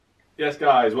Yes,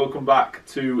 guys, welcome back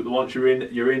to the Once You're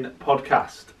In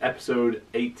podcast, episode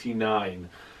 89.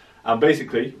 And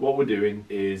basically, what we're doing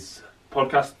is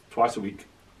podcast twice a week.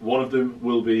 One of them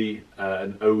will be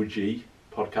an OG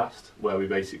podcast where we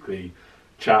basically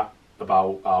chat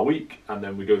about our week and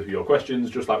then we go through your questions,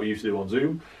 just like we used to do on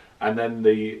Zoom. And then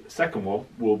the second one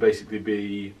will basically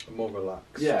be more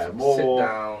relaxed. Yeah, more sit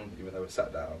down, even though we're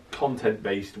sat down. Content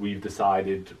based. We've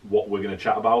decided what we're going to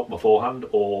chat about beforehand,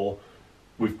 or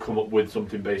we've come up with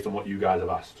something based on what you guys have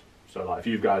asked. So, like, if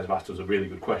you guys have asked us a really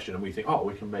good question and we think, oh,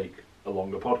 we can make a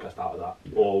longer podcast out of that,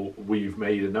 or we've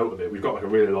made a note of it. We've got like a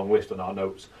really long list on our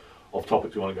notes of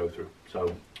topics we want to go through. So,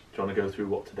 do you want to go through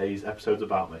what today's episode's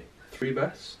about, mate? 3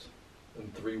 best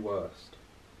and 3 worst.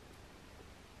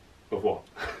 Of what?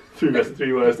 3 best and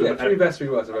 3 worst. Yeah, 3 best, 3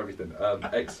 worst of everything.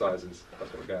 Exercises.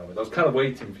 That's what we're going with. I was kind of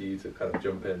waiting for you to kind of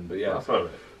jump in, but yeah. That's all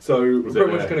right. So we're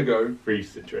pretty much going to go free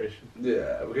situation.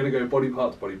 Yeah, we're going to go body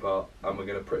part to body part, and we're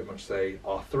going to pretty much say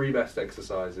our 3 best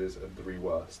exercises and 3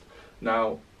 worst.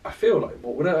 Now, I feel like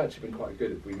what would have actually been quite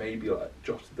good if we maybe like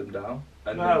jotted them down.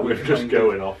 And no, we're just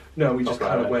going off. No, we just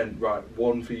kind of went, right,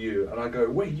 1 for you, and I go,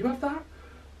 wait, you have that?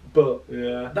 But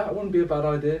yeah, that wouldn't be a bad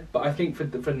idea. But I think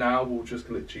for now, we'll just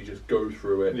literally just go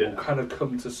through it. Yeah. We'll kind of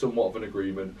come to somewhat of an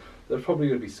agreement. There's probably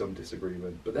going to be some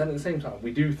disagreement, but then at the same time,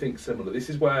 we do think similar. This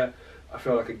is where I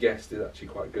feel like a guest is actually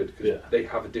quite good because they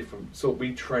have a different sort.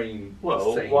 We train.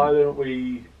 Well, the same.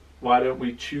 why don't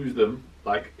we choose them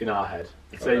like in our head?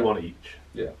 Say one each.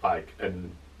 Yeah. Like,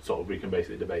 and sort of we can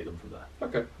basically debate them from there.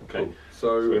 Okay. Okay. Cool.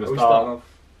 So we're going to start off.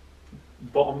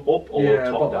 Bottom up or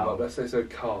top down? Up. Let's say so.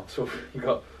 Calves. So we've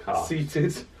got Calves.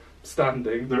 Seated,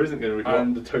 standing. There isn't going to be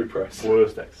and the toe press.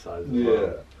 Worst exercise.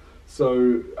 Yeah.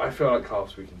 So I feel like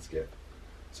calves we can skip.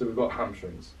 So we've got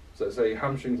hamstrings. So let's say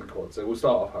hamstrings and quads. So we'll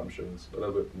start off hamstrings a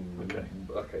little bit. Okay.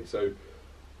 Okay. So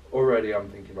already I'm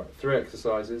thinking about 3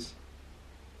 exercises.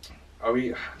 Are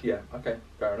we? Yeah. Okay.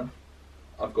 Fair enough.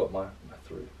 I've got my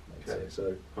 3. Okay.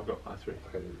 So I've got my 3.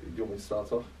 Okay. Do you want me to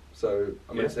start off? So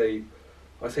I'm going to say.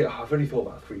 I've only thought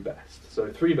about 3 best. So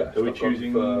 3 best. Are we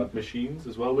choosing machines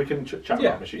as well? We can chat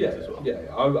about machines as well.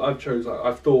 Yeah.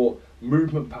 I've thought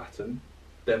movement pattern,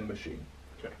 then machine.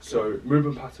 Okay. So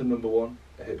movement pattern number 1,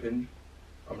 a hip hinge.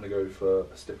 I'm going to go for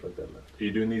a stiff leg deadlift. Are you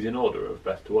doing these in order of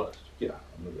best to worst? Yeah,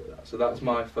 I'm going to go with that. So that's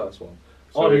my first one.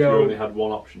 So if you only had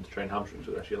one option to train hamstrings,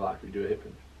 would actually like, would you do a hip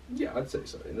hinge? Yeah, I'd say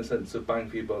so. In the sense of bang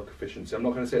for your buck efficiency. I'm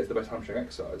not going to say it's the best hamstring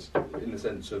exercise in the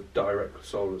sense of direct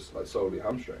solely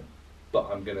hamstring. But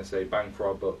I'm going to say bang for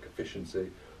our buck,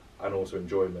 efficiency, and also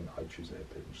enjoyment, I'd choose a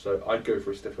hip hinge. So I'd go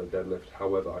for a stiff leg deadlift.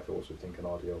 However, I also think an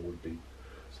RDL would be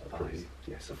pretty,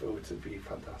 yes, I feel it would be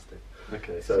fantastic.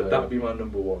 Okay, so that'd be my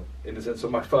number 1, in the sense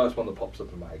of my first one that pops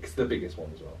up in my head, 'cause it's the biggest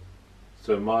one as well.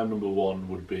 So my number 1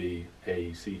 would be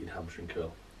a seated hamstring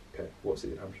curl. Okay, what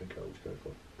seated hamstring curl would you go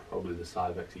for? Probably the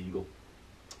Cyvex Eagle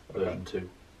version 2.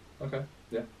 Okay,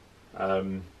 yeah.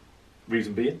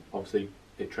 Reason being, obviously,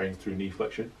 it trains through knee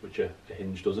flexion, which a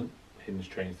hinge doesn't. A hinge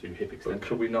trains through hip extension. But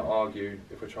could we not argue,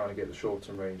 if we're trying to get the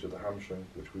short-term range of the hamstring,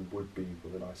 which we would be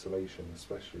with an isolation,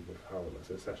 especially with how, let's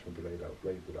say, a session would be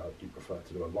labelled out, you prefer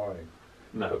to do a line?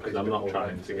 No, because I'm not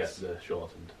trying to get the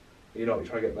shortened. You're not, you're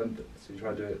trying to get lengthened, so you're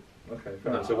trying to do it. Okay,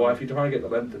 fair enough. No, So why, if you're trying to get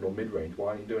the lengthened or mid-range, why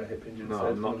aren't you doing a hip hinge instead? No,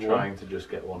 I'm not trying to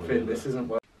just get one of Finn, this isn't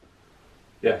working.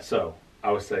 Yeah, so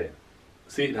I was saying,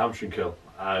 seated hamstring curl,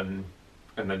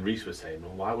 and then Reese was saying,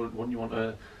 well, why wouldn't you want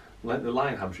the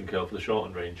line hamstring curl for the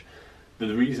shortened range?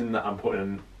 The reason that I'm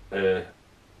putting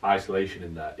isolation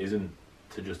in there isn't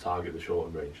to just target the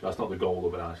shortened range. That's not the goal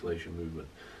of an isolation movement.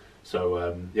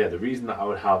 So the reason that I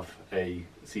would have a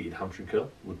seated hamstring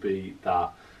curl would be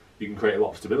that you can create a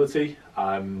lot of stability.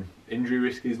 Injury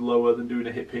risk is lower than doing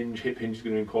a hip hinge. Hip hinge is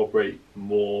going to incorporate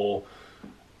more.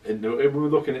 If we're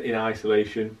looking at in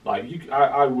isolation, like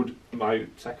I would. My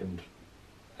second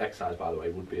exercise, by the way,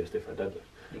 would be a stiff leg deadlift.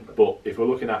 Okay. But if we're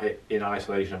looking at it in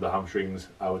isolation of the hamstrings,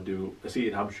 I would do a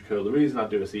seated hamstring curl. The reason I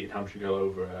do a seated hamstring curl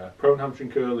over a prone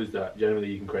hamstring curl is that generally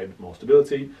you can create a bit more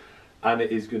stability, and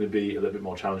it is going to be a little bit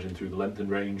more challenging through the lengthened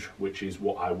range, which is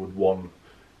what I would want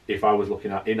if I was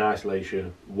looking at in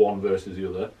isolation, one versus the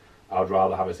other. I would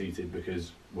rather have a seated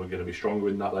because we're going to be stronger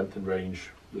in that lengthened range.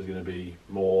 There's going to be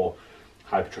more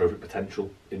hypertrophic potential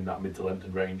in that mid to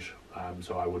lengthened range.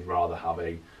 So I would rather have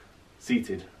a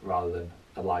seated rather than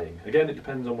a lying. Again, it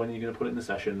depends on when you're going to put it in the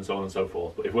session and so on and so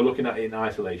forth. But if we're looking at it in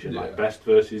isolation, like best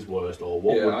versus worst, or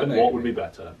what would be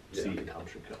better, seated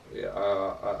hamstring curl. Yeah,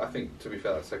 I think, to be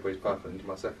fair, that segues perfectly into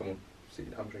my second one,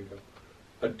 seated hamstring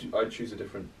curl. I'd choose a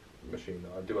different machine.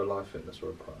 I'd do a Live Fitness or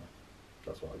a Prime.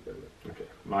 That's what I'd go with. Okay,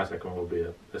 my second one will be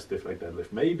a stiff leg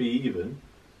deadlift. Maybe even,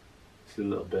 it's a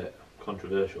little bit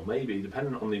controversial. Maybe,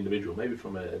 depending on the individual, maybe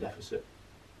from a deficit.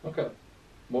 Okay.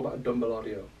 What about a dumbbell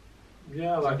RDL?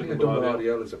 Yeah, I like think a a dumbbell dumbbell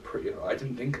RDL. RDL is a pretty. I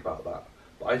didn't think about that,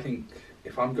 but I think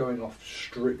if I'm going off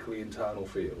strictly internal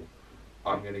feel,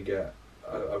 I'm going to get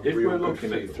a If real we're good looking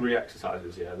feel. at 3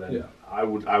 exercises, then Yeah. I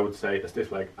would say a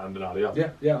stiff leg and an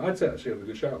RDL. Yeah, I'd say actually a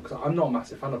good shout because I'm not a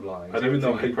massive fan of lying. I don't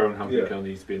think a prone hamstring yeah. curl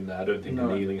needs to be in there. I don't think No.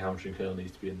 a kneeling hamstring curl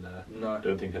needs to be in there. No. I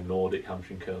don't think a Nordic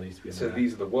hamstring curl needs to be in So there.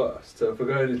 these are the worst. So if we're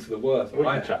going into the worst, We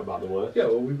can chat about the worst. Yeah,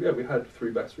 well, we had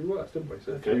 3 best, 3 worst, didn't we?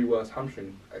 So Okay. 3 worst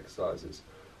hamstring exercises.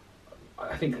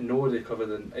 I think a Nordic, other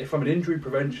than from an injury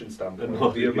prevention standpoint,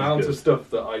 Nordic the is amount good. of stuff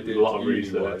that I did A lot of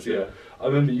uni-wise, research, yeah. I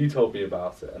remember you told me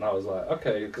about it, and I was like,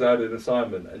 okay, because I had an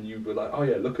assignment, and you were like, oh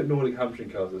yeah, look at Nordic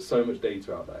hamstring curls. There's so much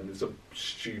data out there, and there's a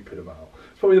stupid amount.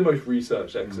 It's probably the most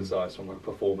researched exercise from a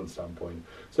performance standpoint.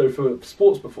 So for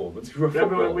sports performance, if you're a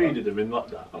Remember when footballer, we did them in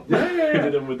lockdown? Yeah. We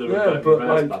did them with the yeah, reverse but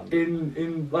band. like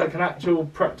in like an actual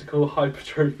practical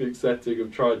hypertrophic setting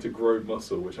of trying to grow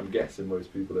muscle, which I'm guessing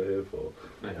most people are here for.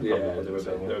 Yeah, Yeah, probably they're a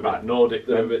so. bit- they're a Right, bit- Nordic,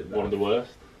 they're a then, bit one of the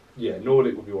worst. Yeah,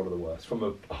 Nordic would be one of the worst from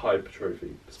a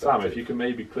hypertrophy perspective. Sam, if you can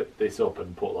maybe clip this up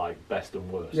and put like best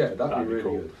and worst. yeah, that'd be really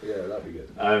cool. good. Yeah, that'd be good.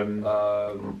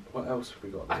 What else have we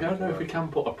got? I don't know if we can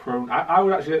put a prone. I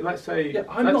would actually, let's say. Yeah,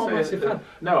 I'm let's not a say massive fan.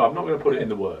 No, I'm not going to put it in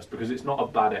the worst because it's not a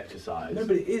bad exercise. No,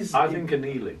 but it is. I think a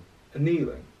kneeling. a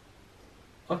kneeling.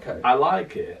 Okay. I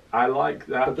like it. I like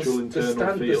the But actual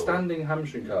internal the feel. standing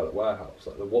hamstring curl at Warehouse,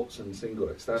 like the Watson single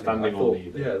leg standing, Standing I or thought,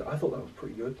 kneeling. yeah, I thought that was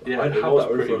pretty good. Yeah, I'd it have was that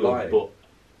over pretty a good, lying, but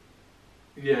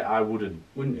yeah, I wouldn't.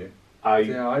 wouldn't you? I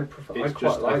Yeah, I prefer. I it's quite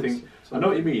just- I like. think- I know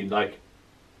what you mean. Like,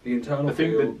 The internal I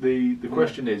think feel. that the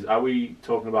question is: are we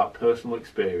talking about personal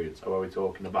experience, or are we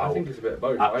talking about? I think it's a bit of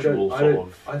both. actual I sort don't,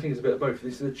 of- I think it's a bit of both.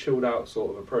 This is a chilled out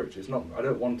sort of approach. It's not. I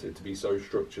don't want it to be so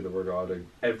structured regarding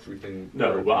everything. No,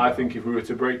 broken but I down. think if we were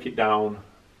to break it down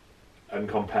and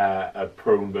compare a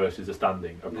prone versus a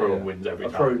standing, a prone Yeah. wins every a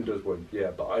time. prone does win. Yeah,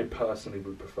 but I personally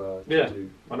would prefer. Yeah, to do,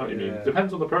 I know what you mean. yeah.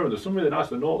 Depends on the prone. There's some really nice.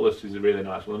 The Nautilus is a really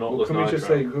nice one. The Well, Nautilus can we just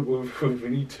Nitro. say we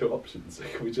need 2 options?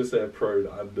 Can we just say a prone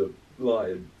and a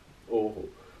lion? Awful.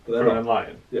 But they're prone not. and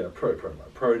lion? Yeah, prone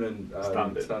and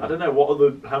Standing. I don't know what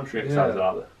other hamstring exercises Yeah.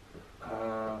 are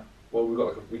there. Well, we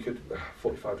got. We could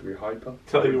 45-degree hyper.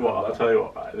 Tell you We what, have I'll that. tell you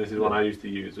what. Right, this is one Yeah. I used to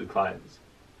use with clients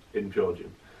in Pure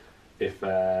Gym. If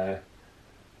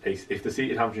the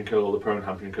seated hamstring curl or the prone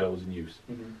hamstring curl was in use,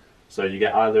 Mhm. so you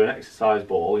get either an exercise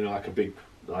ball, like a big,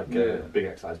 Yeah. big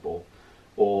exercise ball,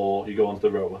 or you go onto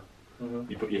the rower. Mhm.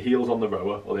 You put your heels on the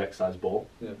rower or the exercise ball.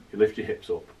 Yeah. You lift your hips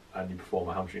up and you perform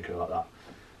a hamstring curl like that.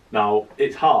 Now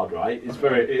it's hard, right? It's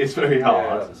very Yeah,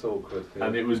 hard. that's awkward. Yeah.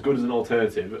 And it was good as an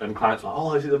alternative, and clients were like,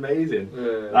 "Oh, this is amazing."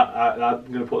 Yeah. I'm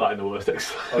going to put that in the worst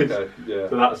exercise. Okay. Yeah.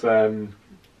 So that's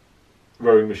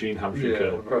rowing machine hamstring Yeah,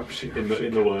 curl hamstring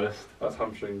in the worst. That's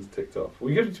hamstrings ticked off.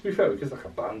 We could, to be fair, because like a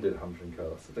banded hamstring curl.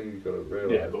 That's the thing you've got to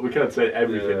realise. Yeah, but we can't say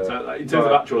everything. Yeah. So, like, in terms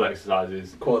of Right. actual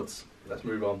exercises, Quads. Let's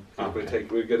move on. Okay.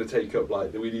 We're going to take up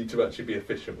like we need to actually be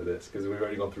efficient with this because we've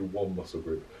only gone through one muscle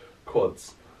group.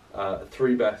 Quads.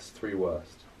 3 best, 3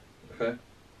 worst. Okay.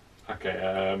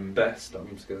 okay. Best. I'm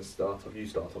just going to start off. You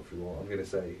start off if you want. I'm going to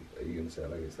say. Are you going to say a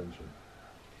leg extension?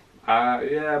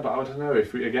 Yeah, but I don't know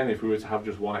if we were to have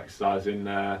just one exercise in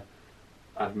there,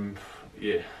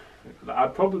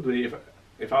 I'd probably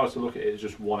if I was to look at it as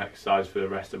just one exercise for the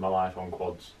rest of my life on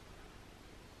quads,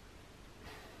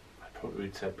 I'd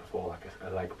probably said before like a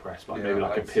leg press, like Yeah, maybe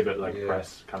like a I'd- pivot leg yeah.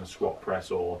 press, kind of squat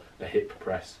press or a hip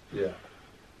press. Yeah.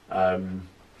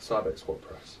 Cybex squat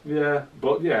press. Yeah,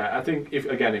 but yeah, I think if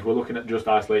we're looking at just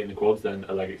isolating the quads, then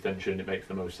a leg extension it makes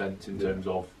the most sense in Yeah. terms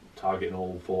of targeting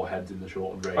all 4 heads in the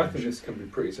shortened range. I think this can be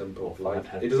pretty simple. Or Like,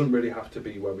 flat it heads. doesn't really have to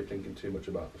be where we're thinking too much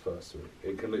about the first 3.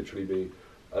 It can literally be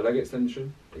a leg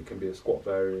extension. It can be a squat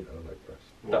variant and a leg press.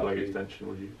 What That leg would be, extension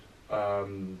would you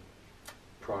use?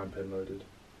 Prime pin loaded.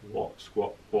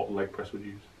 What leg press would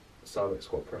you use? Cybex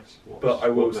squat press. What But I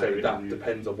will squat say variant that would you use?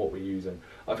 depends on what we're using.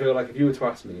 I feel like if you were to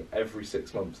ask me every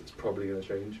 6 months, it's probably going to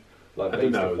change. Like I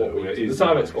don't based know, off what though, we're it using. is The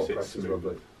Cybex nice, squat it's press is smooth.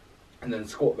 lovely. And then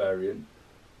squat variant,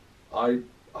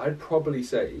 I'd probably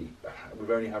say we've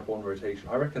only had one rotation.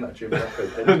 I reckon that Jim Lecco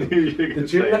I pendulum. knew you were The gonna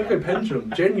Jim say Lecco that.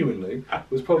 pendulum genuinely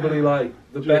was probably like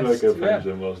the Jim best. Lecco yeah,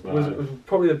 pendulum was nice. was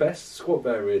probably the best squat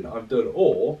variant I've done.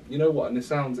 Or you know what? And this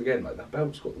sounds again like that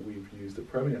belt squat that we've used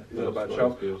at Premier. Is that a Belt bad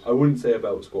squat shout? is good. I wouldn't say a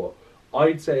belt squat.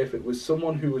 I'd say if it was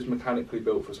someone who was mechanically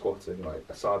built for squatting, like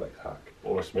a Cybex hack.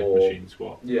 Or a Smith or- machine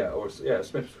squat. Yeah, or a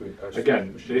Smith screen. Again,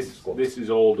 Smith machine this squat. this is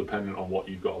all dependent on what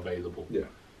you've got available. Yeah.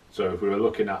 So if we were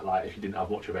looking at like if you didn't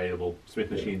have much available, Smith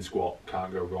Yeah. machine squat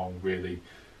can't go wrong really.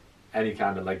 Any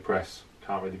kind of leg press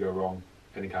can't really go wrong.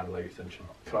 any kind of leg extension.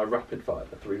 Can I rapid fire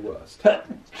the 3 worst?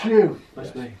 Phew. That's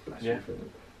Yes, me. bless Yeah. you,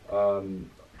 Philip.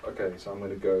 Okay, so I'm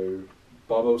going to go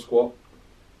barbell squat,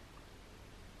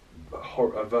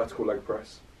 a vertical leg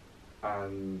press,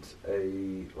 and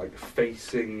a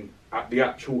facing at the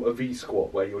actual a V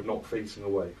squat where you're not facing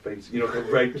away, like a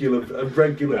regular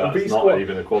Yeah, a V it's squat. not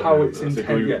even a quad how movement, it's it's a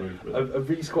intended, glute yeah, movement. a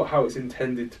V squat how it's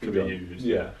intended to be To done. be used,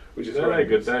 yeah, which is They're very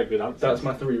good. horrendous. They're good answers. That's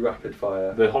my 3 rapid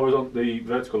fire. The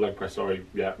vertical leg press. Sorry,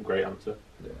 yeah, great answer.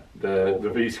 Yeah. The Awful.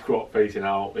 V squat facing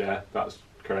out. Yeah, that's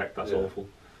correct. That's Yeah. awful.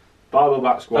 Barbell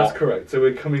back squat. That's correct. So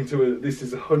we're coming to this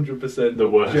is 100% The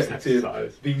worst objective.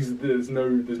 exercise. There's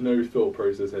no thought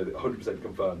process here. 100%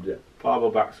 confirmed. Yeah.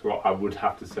 Barbell back squat. I would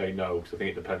have to say no because I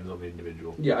think it depends on the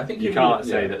individual. Yeah, I think You it can't will-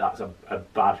 say yeah. that that's a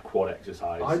bad quad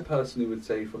exercise. I personally would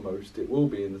say for most it will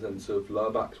be in the sense of lower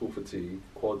backs will fatigue,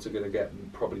 quads are going to get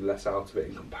probably less out of it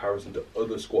in comparison to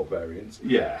other squat variants.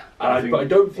 Yeah, But I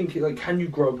don't think can you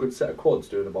grow a good set of quads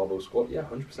doing a barbell squat? Yeah,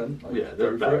 100%. yeah,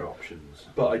 there are better options.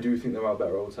 But I do think there are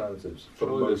better alternatives for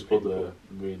Surely most there's people. other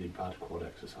really bad quad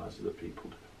exercises that people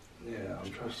do. Yeah,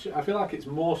 I'm trying. I feel like it's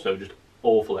more so just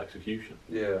awful execution.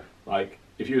 Yeah. Like,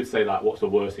 if you would say, like, what's the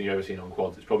worst thing you've ever seen on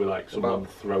quads, it's probably like someone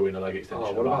About- throwing a leg extension.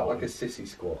 Oh, what about about like a sissy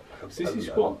squat? Sissy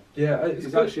squat? Yeah, It's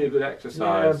good. actually a good Yeah,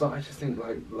 exercise. but I just think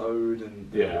like load and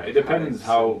Yeah, it depends mechanics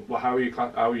how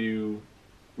are you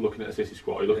looking at a sissy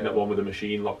squat? Are you looking at one with a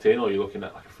machine locked in, or are you looking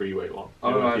at like a free weight one?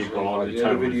 I'm You know, imagining people on like, the you know,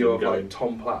 the toes video and of going- like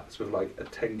Tom Platz with like a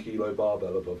 10 kilo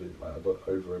barbell above him, like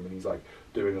over him, and he's like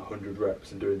doing 100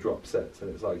 reps and doing drop sets,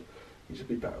 and it's like you should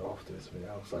be better off doing something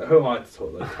else. Like, who am I to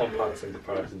talk like Tom Platz in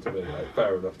comparison to me? Like,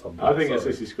 fair enough, Tom Platz. I think a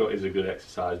sorry. sissy squat is a good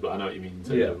exercise, but I know what you mean in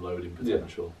terms Yeah. of loading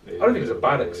potential. I don't think it's a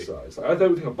bad Weight. exercise. Like, I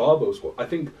don't think a barbell squat. I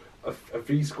think a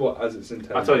V squat as it's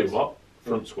intended. I tell you what,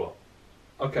 front squat,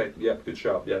 Okay, yeah, good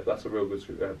shout. Yeah, that's a real good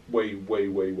squat. Way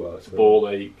worse. than- ball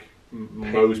ache.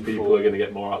 Most people Painful. are going to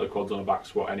get more out of the quads on a back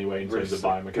squat anyway in terms of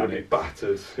Gonna be biomechanics.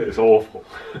 battered. It's awful.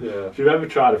 Yeah. If you've ever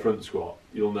tried a front squat,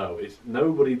 you'll know it's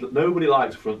nobody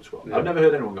likes a front squat. Yeah. I've never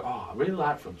heard anyone go, "Oh, I really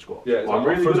like front squats." Yeah, it's Or, I'm like,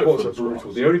 really front good at squats front are brutal.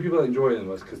 squats." The only people that enjoy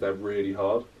them is because they're really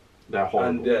hard. They're horrible.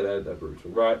 And yeah, they're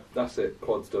brutal. Right, that's it.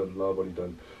 Quads done, lower body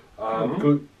done. Mhm.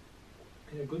 Glute.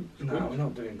 Yeah, good. No, we're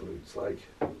not doing glutes. Like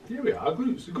Here we are.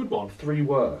 Glutes, a good one. 3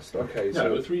 worst. Okay, No,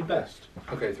 so the 3 best.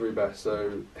 okay, 3 best.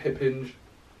 So hip hinge.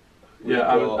 We've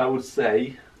Yeah, got I would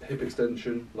say. hip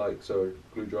extension. Like so,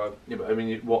 glute drive. Yeah, but I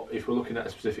mean, what if we're looking at a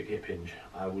specific hip hinge?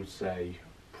 I would say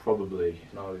probably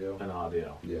An RDL. an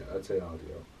RDL. Yeah, I'd say an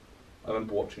RDL. I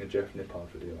remember watching a Jeff Nippard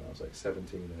video when I was like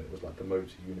 17, and it was like the motor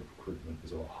unit recruitment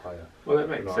is a lot higher. Well, it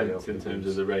makes An sense RDL in for terms glutes.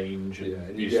 of the range, and Yeah, and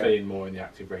you're you get- staying more in the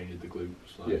active range of the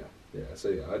glutes. Like. Yeah. So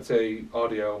yeah, I'd say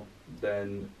RDL.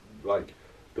 Then like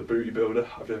the booty builder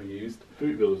I've never used.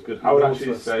 Boot builder's good. I would actually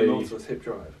Nautilus- say. the Nautilus hip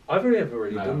drive. I've only ever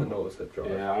really No. done the Nautilus hip drive.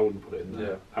 Yeah, I wouldn't put it in there.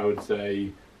 Yeah. I would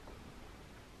say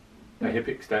a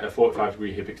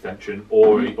 45-degree hip extension,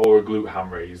 or a glute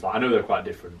ham raise. Like, I know they're quite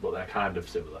different, but they're kind of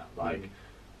similar. Like,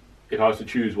 if I was to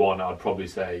choose one, I'd probably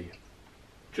say,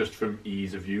 just from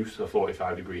ease of use, a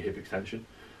 45-degree hip extension,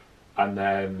 and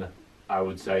then I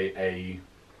would say a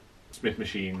Smith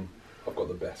machine. I've got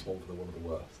the best one for the one of the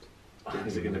worst.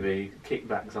 Is it going to be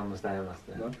kickbacks on the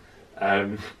Stairmaster?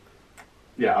 No?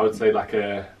 Yeah, I would say like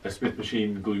a Smith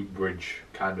machine glute bridge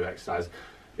kind of exercise.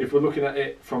 If we're looking at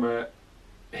it from a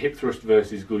hip thrust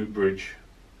versus glute bridge,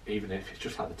 even if it's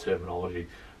just like the terminology,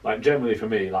 like generally for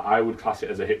me, like I would class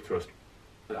it as a hip thrust.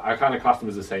 I kind of class them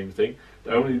as the same thing.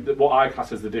 The only what I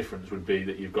class as the difference would be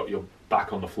that you've got your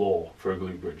back on the floor for a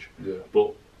glute bridge. Yeah.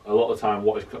 But a lot of the time,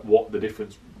 what the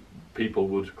difference people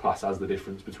would class as the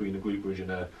difference between a glute bridge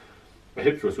and a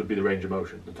hip thrust would be the range of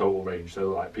motion, the total range.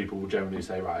 So like people would generally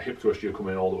say, right, a hip thrust, you're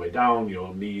coming all the way down,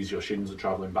 your knees, your shins are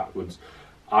travelling backwards.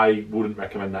 I wouldn't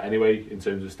recommend that anyway in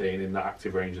terms of staying in that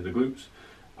active range of the glutes.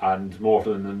 And more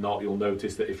often than not, you'll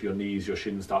notice that if your knees, your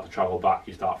shins start to travel back,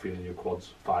 you start feeling your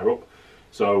quads fire up.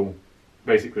 So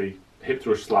basically, hip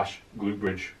thrust / glute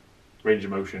bridge, range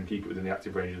of motion, keep it within the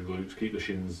active range of the glutes, keep the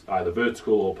shins either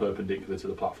vertical or perpendicular to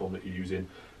the platform that you're using.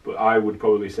 But I would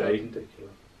probably say... Perpendicular.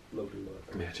 Lovely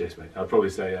word. Yeah, cheers, mate. I'd probably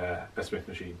say a Smith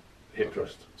machine hip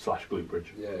thrust / glute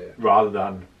bridge, Yeah, yeah. rather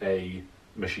than a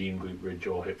machine glute bridge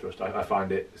or hip thrust. I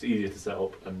find it's easier to set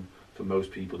up, and for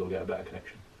most people, they'll get a better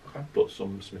connection. Okay. But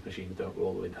some Smith machines don't go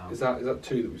all the way down. Is that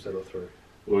 2 that we said or 3?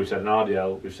 Well, we've said an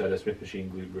RDL, we've said a Smith machine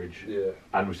glute bridge, Yeah.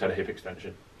 and we've said a hip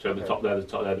extension. So the Okay. top, they're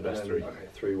the best And three. then, okay,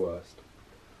 3 worst.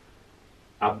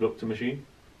 Abductor machine.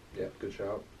 Yeah, good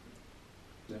shout.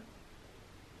 Yeah.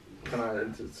 Can I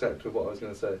intersect with what I was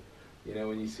going to say? You know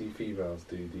when you see females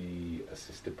do the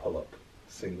assisted pull-up,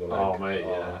 single leg? Oh, mate,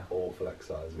 yeah. Awful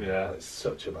exercise. Yeah. It's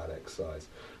such a bad exercise.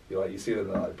 You see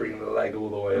them like bringing the leg all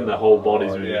the way And up. the whole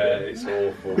body's moving. Yeah, it's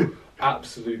awful.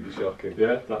 Absolutely shocking.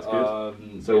 Yeah, that's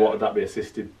good. So yeah. what would that be?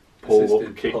 Assisted pull Assisted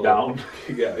up, kick pull-up. down.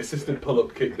 Yeah, assisted pull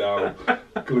up, kick down,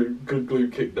 good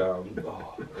glute kick down.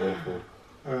 Oh, awful.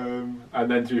 And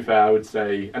then to be fair, I would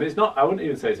say, and it's not, I wouldn't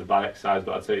even say it's a bad exercise,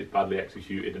 but I'd say it's badly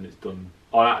executed and it's done.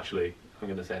 Oh, actually, I'm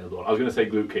going to say another one. I was going to say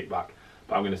glute kickback,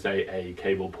 but I'm going to say a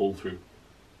cable pull through.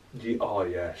 Oh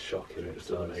yeah, shocking. It just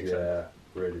doesn't make Yeah,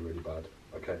 really, really bad.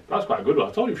 Okay. That's quite a good one.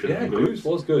 I told you we should Yeah, have glutes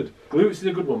was good. Glutes is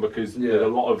a good one because Yeah. there's a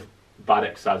lot of bad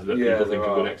exercises that people think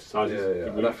are good exercises. Yeah,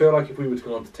 yeah. And I feel like if we were to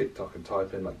go onto TikTok and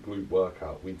type in like glute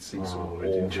workout, we'd see some.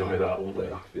 We'd enjoy that, wouldn't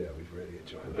we? Yeah, we'd really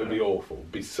enjoy it. It'd be awful.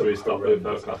 It'd be so Should we stop the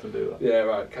horrendous. podcast and do that? Yeah,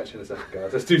 right. Catch you in a second,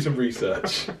 guys. Let's do some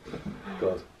research.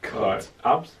 God. Right.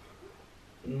 Abs?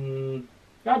 Mm,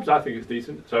 Abs, I think it's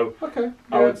decent. So okay.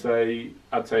 I yeah. would say,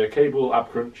 I'd say a cable ab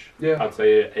crunch. Yeah. I'd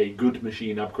say a good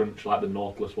machine ab crunch like the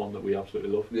Nautilus one that we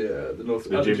absolutely love. Yeah,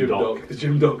 The gym dog. The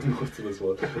gym dog Nautilus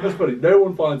one. That's funny. No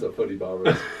one finds that funny,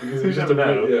 Barbara. Because You it's just never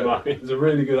know, yeah, right. it's a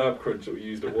really good ab crunch that we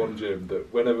used at one gym.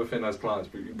 That whenever Finn has clients,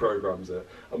 he programs it.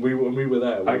 And when we were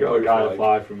there, we I were got a both guy like,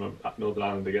 apply from Northern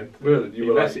Ireland again. really, you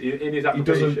were like, in his he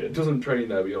application, doesn't train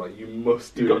there, but you're like, you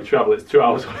must do. you've got to travel. It's 2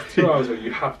 hours. 2 hours, but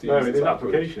you have to No, use in this his ab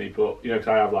crunch. application he put, because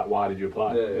I have like, why did you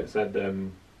apply? Yeah, yeah. It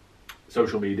said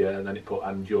social media, and then it put,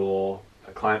 and your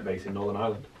client base in Northern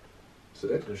Ireland.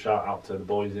 Sick. So shout out to the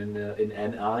boys in NI.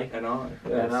 NI.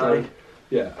 Yeah, NI. so,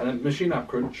 yeah, and then machine ab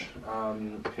crunch.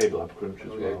 Cable ab crunch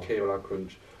as Yeah, well. cable ab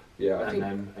crunch. Yeah, I And think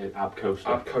then an ab coaster.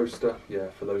 ab coaster. Yeah,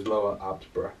 for those lower abs,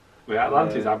 bruh. The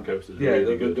Atlantis ab coaster is Yeah,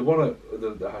 really the good. one at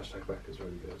the hashtag back is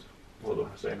really good. What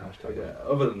the same hashtag? Yeah,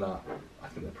 other than that, I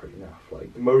think they're pretty naff.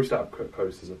 Like most ab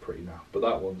coasters are pretty naff, but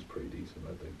that one's pretty decent,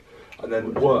 I think. And then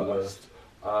Which is worst.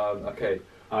 Okay,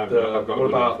 I've got a what good one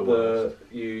about for the worst.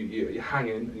 you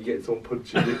hanging and you get someone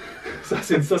punching you? So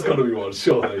that's got to be one,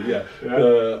 surely. Yeah.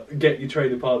 Yeah. Get your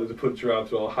training partner to punch your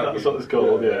abs while hanging. That's what it's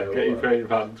called, yeah. Get your right. training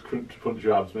fans punch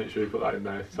your abs, make sure you put that in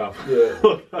there, Sam. Yeah,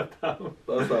 Look that down.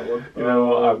 that's that one. You know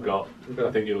what I've got? Okay.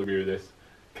 I think you'll agree with this.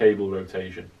 Cable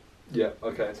rotation. Yeah.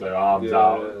 Okay. So arms Yeah,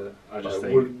 out. I just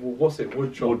think what's it?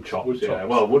 Wood chops. wood chops, yeah.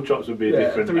 Well, wood chops would be a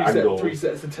different angle. 3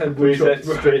 sets of 10 Three wood chops.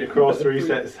 sets straight across, 3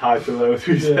 sets high to low,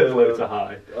 3 Yeah. sets low to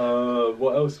high.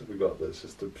 What else have we got that's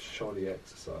just a shoddy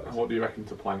exercise? And what do you reckon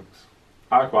to planks?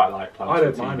 I quite like planks. I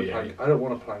don't for mind a TBA. plank. I don't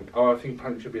want a plank. Oh, I think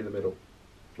plank should be in the middle.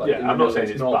 Yeah, in I'm the not saying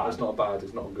it's it's not. bad. It's not bad.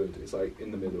 It's not good. It's like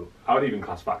in the middle. I would even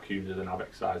class vacuums as an ab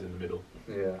exercise in the middle.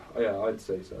 Yeah, yeah, I'd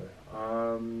say so.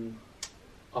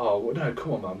 Oh well, no,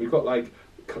 come on, man. We've got like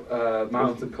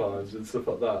mountain climbs and stuff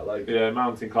like that. Like, Yeah,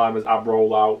 mountain climbers, ab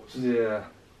rollouts. yeah,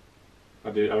 I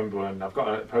remember when I've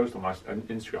got a post on my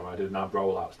Instagram. I did an ab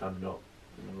rollout standing up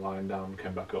and then lying down,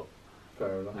 came back up,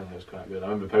 fair enough. and it was quite good. I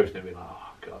remember posting it, being like, "Oh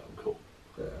god, I'm cool."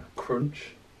 Yeah,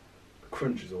 crunch.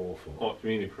 Crunch is awful. What do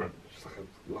you mean a crunch? It's like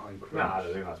a line crunch. Nah, I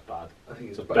don't think that's bad. I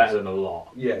think It's it's better than a lot.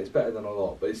 Yeah, it's better than a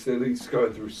lot, but it's at least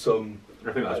going through some.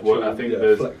 I think that's actual, what I think. yeah,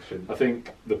 There's. flexion. I think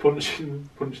the punching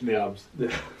the abs,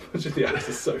 Yeah, just the abs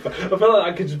is so fast. I feel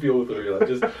like I could just be all three, like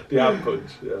just the ab punch.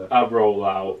 Yeah, ab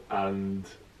rollout, and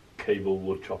cable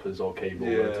wood choppers or cable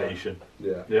Yeah. rotation.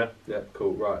 yeah, Yeah, yeah.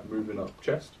 Cool. Right, moving up.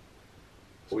 Chest.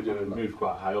 What are we doing? Moved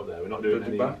quite high up there. We're not doing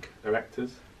Don't do any back?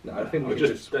 erectors. No, I think We'll we should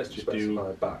just- let's just do-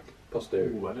 specify back,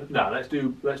 posterior. Ooh, I don't- No, let's do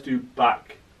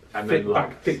back and Thick then like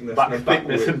back thickness back and then back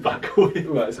thickness width. and back width.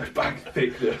 Right, so back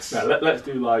thickness. No, let's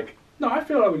do like No, I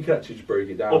feel like we could actually just break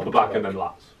it down. upper to, back like, and then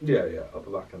lats. Yeah, yeah, upper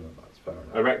back and then that's fair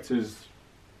enough. Erectors,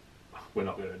 we're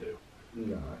not going to do.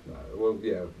 No, no. Well,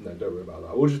 yeah, no, don't worry about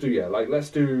that. We'll just do let's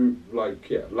do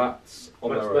lats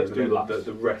on Let's- their let's own. do and then lats.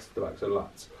 The rest of the back, so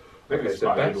lats. I think Okay, it's so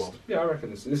quite a good best. one. Yeah, I reckon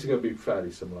this is going to be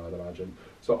fairly similar, I'd imagine.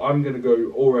 So I'm going to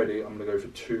go already. I'm going to go for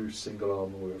 2 single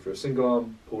arm. We'll go for a single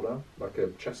arm pull down, like a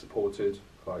chest supported,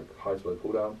 like high to low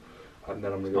pull down, and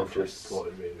then I'm going to go Not for just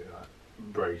supported really,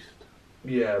 like braced.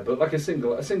 yeah, but like a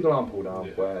single arm pull down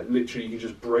Yeah. where literally you can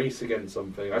just brace against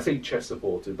something. I say chest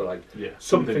supported, but like Yeah,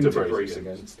 something to brace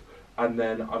against. And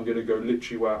then I'm going to go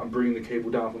literally where I'm bringing the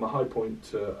cable down from a high point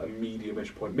to a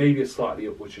medium-ish point, maybe a slightly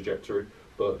upward trajectory,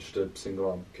 but just a single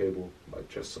arm cable, like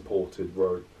chest supported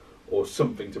row, or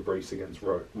something to brace against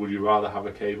row. Would you rather have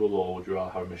a cable or would you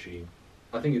rather have a machine?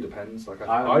 I think it depends. Like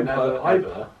I've never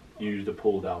ever used a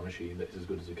pull down machine that is as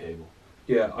good as a cable.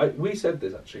 Yeah, we said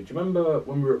this actually. Do you remember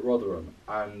when we were at Rotherham,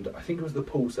 and I think it was the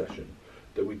pull session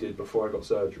that we did before I got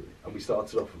surgery, and we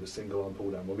started off with a single arm pull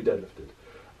down when we deadlifted,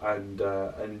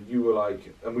 and you were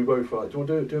like, and we both were like, do you want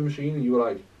to do a machine? And you were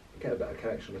like, get a better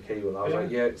connection on the cable. And I was Yeah.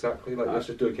 like, yeah, exactly. Like let's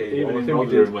just do a cable. Even And I in think we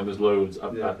Rotherham did. when there's loads,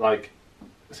 Yeah. like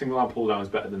a single arm pull down is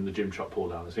better than the Gymshark pull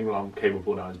down. A single arm cable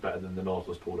pull down is better than the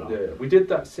Nautilus pull down. Yeah, we did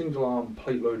that single arm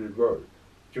plate loaded row.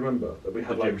 Do you remember that we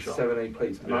had The like Gymshark. 7-8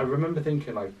 plates? And Yeah. I remember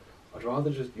thinking like, I'd rather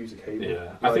just use a cable.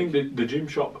 Yeah, Like, I think the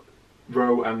Gymshark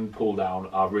row and pull down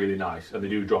are really nice, and they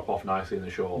do drop off nicely in the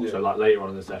short. Yeah. So like later on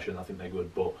in the session, I think they're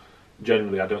good. But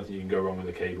generally, I don't think you can go wrong with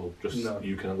a cable. Just No.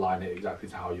 you can align it exactly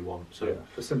to how you want. So yeah,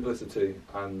 for simplicity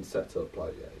and setup,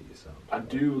 like you sound. I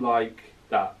do like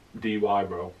that DY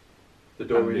row. The And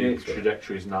Dorian the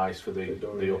trajectory is nice for the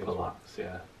Dorian upper Yates one. lats.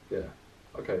 Yeah. Yeah.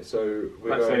 Okay, so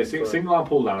we're Let's going say for single arm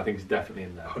pull down. I think is definitely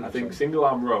in there. I 100%. think single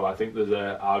arm row. I think there's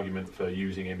an argument for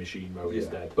using a machine row yeah.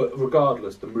 instead But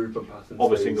regardless, the movement pattern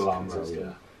of a stays single arm row. consistent.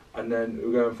 Yeah. And then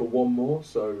we're going for one more.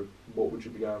 So what would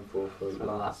you be going for For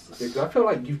lats? lats. Because I feel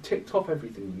like you've ticked off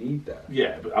everything you need there.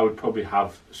 Yeah, but I would probably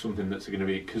have something that's going to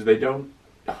be because they don't.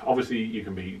 Obviously, you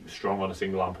can be strong on a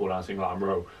single arm pull down, single arm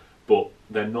row, but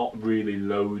they're not really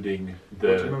loading Well, do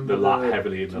you the remember lat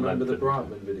heavily in Do the you remember length. the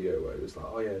Brightman video where it was like,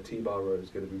 oh yeah, T-bar row is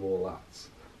going to be more lats?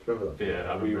 Do you remember that? video?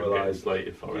 Yeah, I we remember were getting like,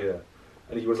 slated for yeah. it.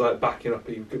 And he was like backing up,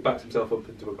 he backed himself up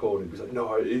into a corner. He was like,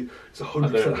 no, it's I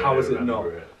 100%. don't How is really it not?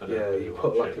 remember it. I don't Yeah, really he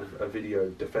put watch like it. a video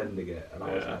defending it, and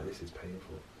I was Yeah. like, this is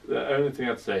painful. The only thing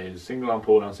I'd say is single arm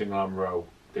pull down, single arm row.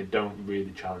 They don't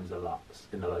really challenge the lats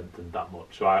in the length that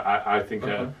much. So I think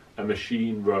Okay. a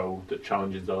machine row that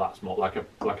challenges the lats more, like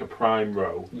a prime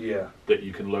row Yeah, that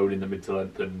you can load in the mid to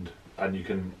length and you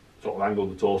can sort of angle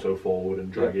the torso forward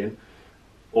and drag in,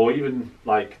 or even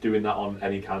like doing that on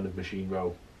any kind of machine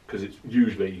row because it's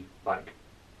usually like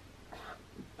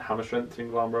hammer strength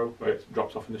single arm row where it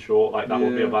drops off in the short. Like that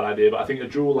would be a Yeah. bad idea. But I think a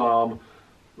dual arm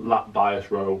lat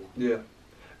bias row. yeah.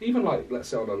 Even like, let's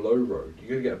say on a low road, you're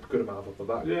going to get a good amount of upper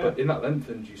back. Yeah. But in that length,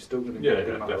 you're still going to Yeah, get a good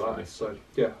yeah, amount definitely. of lats. So,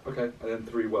 yeah, okay. And then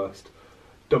 3 worst.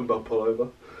 Dumbbell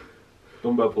pullover,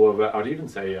 Dumbbell pullover. I'd even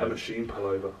say a machine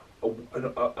pullover. I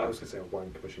was going to say a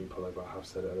wank machine pullover, I have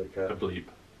said it, I don't care. a bleep.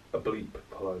 A bleep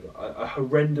pullover. A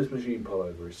horrendous machine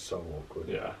pullover is so awkward.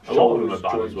 Yeah, a lot of them are Shoulders,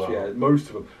 bad joints, as well. Yeah, most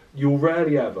of them. You'll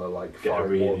rarely ever like Get a find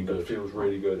really one good. that feels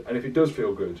really good. And if it does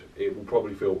feel good, it will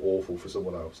probably feel awful for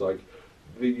someone else. Like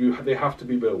they have to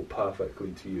be built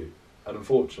perfectly to you, and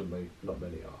unfortunately, not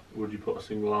many are. Would you put a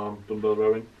single arm dumbbell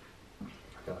rowing? I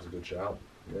think that's a good shout.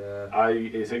 Yeah.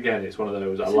 It's one of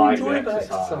those. I It's like an the enjoyable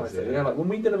exercise. though. Yeah, like when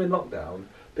we did them in lockdown,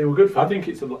 they were good for. I think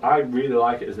I really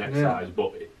like it as an Yeah. exercise,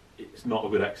 but it's not a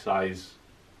good exercise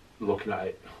looking at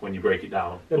it when you break it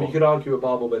down. Yeah, but But- you could argue a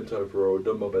barbell bent over or a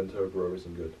dumbbell bent over row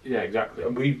isn't good. yeah, exactly.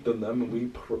 And we've done them and we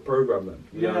programmed them.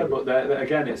 you Yeah, know? but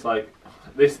again, it's like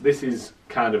this is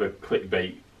kind of a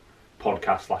clickbait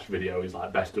podcast / video. Is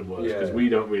like best and worst because Yeah. we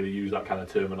don't really use that kind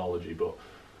of terminology. But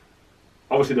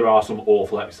obviously, there are some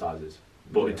awful exercises.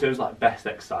 But in Yeah. terms of like best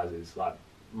exercises, like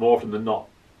more often than not,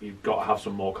 you've got to have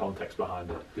some more context behind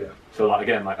it. Yeah. So like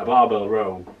again, like a barbell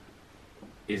row,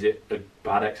 is it a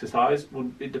bad exercise? Well,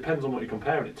 it depends on what you're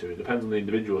comparing it to. It depends on the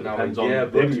individual. It Now, depends on yeah,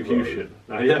 the buddy execution.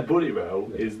 Now, yeah, buddy row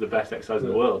Yeah. is the best exercise in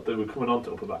the Yeah. world. We're coming on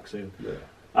to upper back soon. Yeah.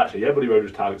 Actually, yeah, buddy row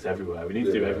just targets everywhere. We need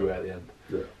to do Yeah. everywhere at the end.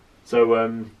 Yeah.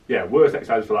 So yeah, worst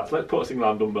exercise for that. So let's put a single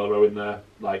arm dumbbell row in there.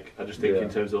 Like I just think Yeah. in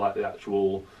terms of like the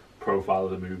actual profile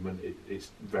of the movement,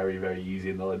 it's very very easy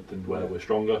in the length and where Yeah. we're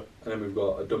stronger. And then we've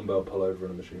got a dumbbell pullover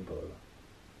and a machine pullover.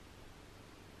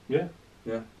 Yeah.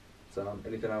 Yeah. So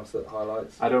anything else that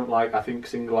highlights? I think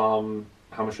single arm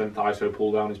hammer strength ISO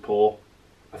pull down is poor.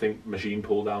 I think machine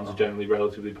pull downs are generally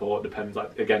relatively poor. It depends.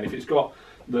 Like again, if it's got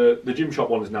the Gymshark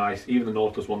one is nice. Even the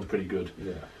Nautilus one's pretty good.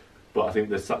 Yeah. But I think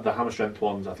the hammer strength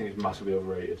ones I think is massively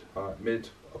overrated. Alright, mid,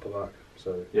 upper back.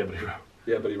 So Yeah, buddy row.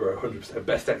 yeah, buddy row, 100%.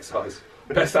 Best exercise.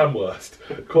 Best and worst.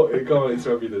 Go on into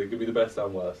everything. It could be the best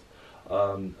and worst.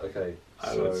 Okay.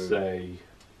 I so, would say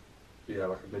yeah,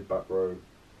 like a mid back row.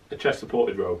 a chest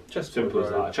supported row. Chest Simple as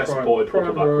supported row, that. A chest prime- supported prime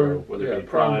upper back row, whether yeah, it be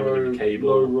prime, whether it be cable.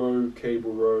 low row,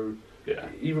 cable row. Yeah.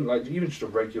 Even just a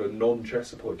regular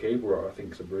non-chest supported cable row, I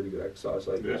think is a really good exercise.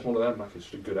 Like Yeah. it's one of them. Like it's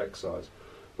just a good exercise.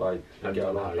 Like you Depends get a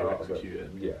on lot how you out of it. execute it.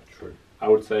 Yeah, true. I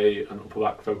would say an upper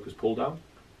back focus pull down.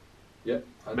 Yeah,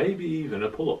 Maybe even a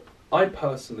pull up. I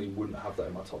personally wouldn't have that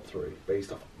in my top 3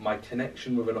 based off my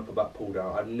connection with an upper back pull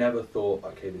down. I've never thought,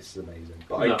 okay, this is amazing,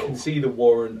 but No. I can see the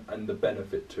warrant and the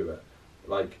benefit to it.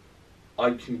 Like,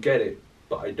 I can get it,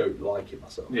 but I don't like it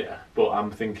myself. Yeah, but I'm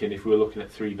thinking if we were looking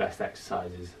at 3 best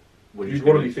exercises, You'd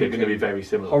wanna be they're going to be thinking very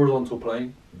similar. Horizontal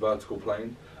plane, vertical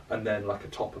plane, and then like a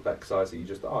top of exercise that you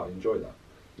just, I enjoy that.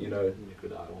 You know. You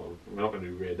could, well, we're not going to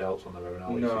do rear delts on their own,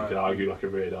 are we? No. So you could argue like a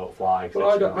rear delt fly. 'cause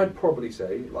Well, it's I'd probably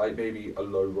say like maybe a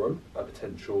low row, a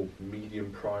potential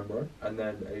medium prime row, and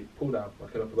then a pull down,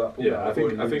 like an upper back pull down. yeah, I or a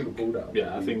think neutral pull down.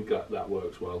 yeah, I think that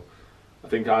works well. I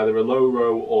think either a low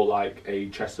row or like a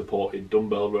chest supported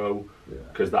dumbbell row, Yeah.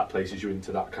 because that places you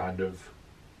into that kind of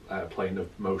plane of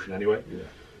motion anyway.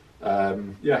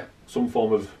 Yeah. Some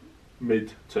form of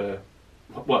mid to,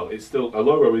 well, it's still, a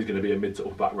low row is going to be a mid to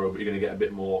upper back row, but you're going to get a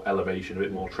bit more elevation, a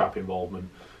bit more trap involvement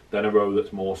than a row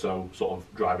that's more so sort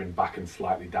of driving back and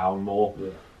slightly down more, Yeah.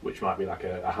 which might be like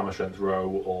a hammer strength row,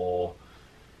 or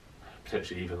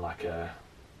potentially even like a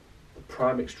The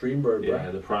prime extreme row,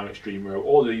 bro. the prime extreme row,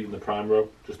 or even the prime row,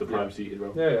 just the prime Yeah. seated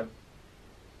row. Yeah, yeah.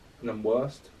 And then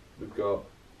worst, we've got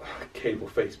cable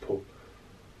face pull.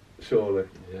 Surely.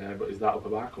 Yeah, but is that upper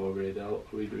back or rear delt?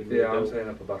 Are we doing rear Yeah, I'm delt? saying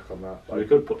upper back on that. So we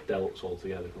could put delts all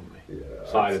together, couldn't we? Yeah.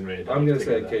 Side and rear I'm delts going to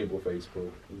say together. cable face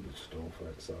pull. It's just awful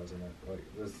exercise, isn't it? Like,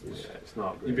 Yeah, it's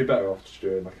not great. you'd be better off just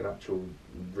doing like an actual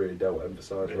rear delt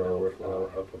emphasised Rear row or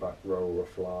delt fly. upper back row or a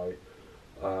fly.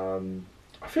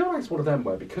 I feel like it's one of them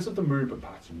where because of the movement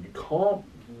pattern, you can't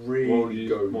really What would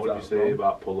you that say wrong.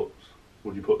 about pull-ups?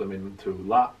 Would you put them into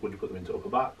lat? Would you put them into upper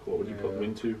back? What would you put them Yeah.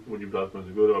 into? Would you judge them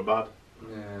as good or bad?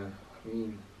 Yeah, I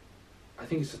mean, I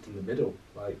think it's just in the middle.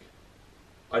 Like,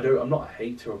 I'm not a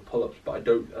hater of pull-ups, but I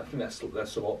think they're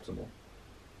suboptimal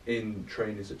in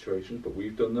training situations. But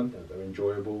we've done them; they're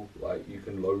enjoyable. Like, you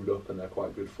can load up, and they're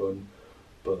quite good fun.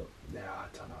 But yeah,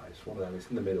 I don't know. It's one of them. It's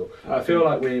in the middle. I feel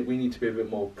like we need to be a bit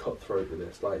more cutthroat with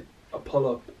this. Like a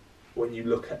pull-up, when you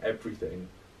look at everything in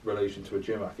relation to a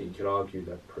gym, I think you could argue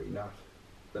they're pretty naff.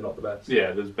 They're not the best.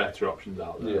 Yeah, there's better options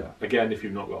out there. Yeah. Again, if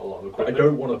you've not got a lot of But I equipment,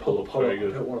 don't want to put pull-up's the pull-up. very I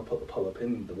good. don't want to put the pull-up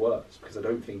in the worst because I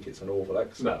don't think it's an awful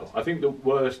exercise. No, I think the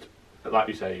worst, like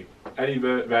you say, any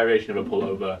variation of a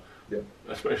pullover, Yeah.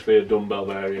 especially a dumbbell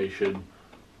variation,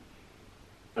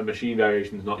 a machine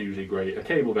variation is not usually great. A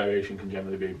cable variation can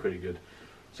generally be pretty good.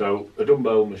 So a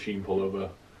dumbbell machine pullover,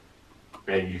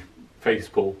 a face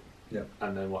pull, Yeah.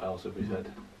 and then what else have we said?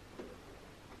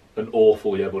 An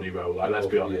awful yeah buddy row. Like, let's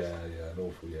be honest. Yeah, an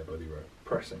awful yeah buddy row.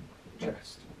 Pressing,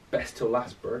 chest, best till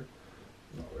last, bro.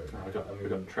 Not really. We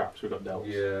got traps. We got delts.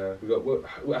 Yeah, we got. Well,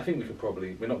 I think we could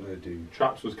probably. We're not going to do.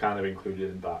 Traps was kind of included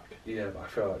in back. Yeah, but I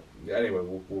feel like. Yeah, anyway,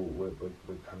 we're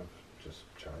kind of just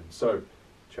chatting. So,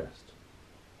 chest.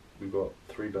 We've got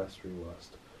 3 best, 3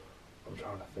 worst. I'm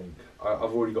trying to think. I've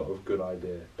already got a good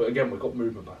idea. But again, we've got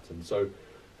movement patterns. So,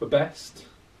 for best,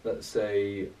 let's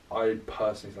say I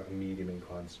personally like a medium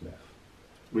incline Smith.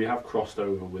 We have crossed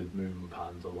over with movement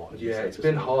patterns a lot. as you Yeah, say, it's to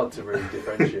been say. hard to really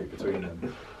differentiate between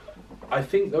them. I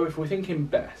think though, if we're thinking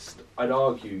best, I'd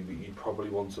argue that you'd probably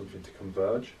want something to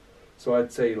converge. So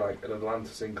I'd say like an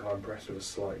Atlantis incline press with a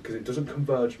slight, because it doesn't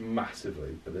converge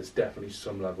massively, but there's definitely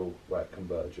some level where it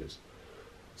converges.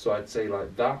 So I'd say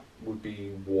like that would be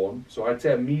one. So I'd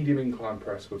say a medium incline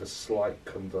press with a slight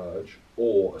converge,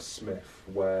 or a Smith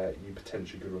where you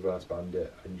potentially could reverse band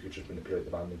it and you could just manipulate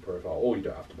the banding profile, or you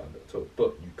don't have to band it at all,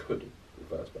 but you could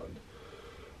reverse band.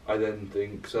 I then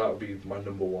think, so that would be my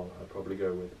number one I'd probably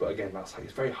go with. But again, that's like,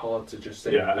 it's very hard to just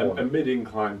say Yeah, one. a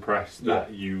mid-incline press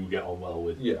that Yeah. you get on well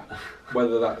with. Yeah,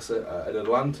 whether that's an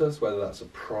Atlantis, whether that's a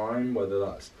Prime, whether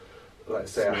that's,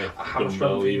 let's say, Smith, a hammer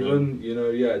dumbbell strength even, you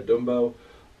know, yeah, dumbbell.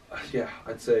 Yeah,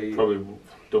 I'd say Probably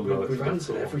dumbbell. we've answered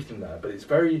expensive. everything there, but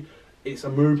it's a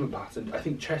movement pattern. I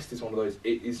think chest is one of those,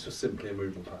 it is just simply a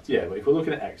movement pattern. Yeah, but if we're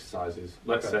looking at exercises,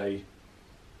 let's Okay. say,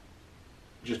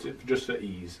 just for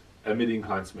ease, a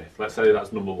mid-incline Smith. Let's say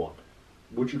that's number one.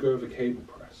 Would you go with a cable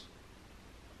press?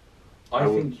 I I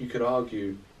would- think you could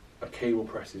argue a cable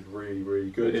press is really,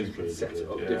 really good. It is You can really set it good,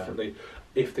 up yeah. differently.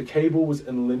 If the cable was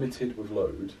unlimited with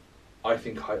load, I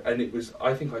think I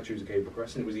choose a cable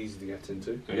press and it was easy to get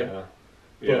into. Yeah.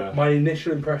 But my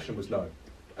initial impression was no.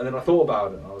 And then I thought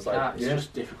about it and I was like, It's yeah.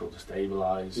 just difficult to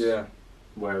stabilise. Yeah.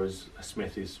 Whereas a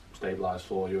Smith is stabilised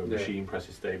for you, a Yeah. machine press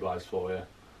is stabilised for you.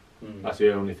 Mm. That's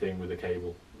the only thing with a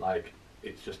cable. Like,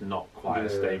 it's just not quite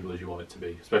as Yeah. stable as you want it to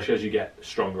be, especially as you get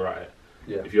stronger at it.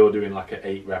 Yeah. If you're doing like an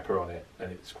 8 repper on it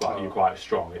and Oh. you're quite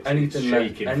strong, it's Anything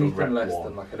shaking from rep anything less 1.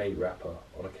 than like an 8 repper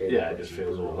on a cable Yeah, it press just is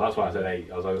feels brutal. awful. That's why I said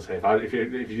 8. I was going to say, if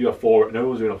you do a 4, no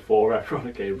one's doing a 4 repper on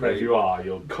a cable press. Mate, If you are,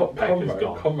 your peck is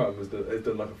gone. Conrad has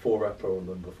done like a 4 repper on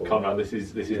them before. Conrad, this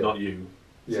is Yeah. not you.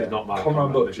 This Yeah. is not my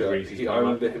Conrad Conrad. This is Butcher. Reese's I Conrad.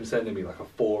 remember him sending me like a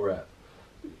 4 rep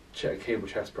cable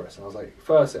chest press, and I was like,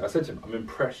 firstly, I said to him, I'm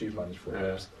impressed you've managed 4 Yeah.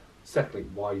 reps. Secondly,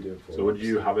 why are you doing 4 So would reps?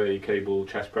 you have a cable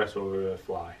chest press or a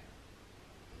fly?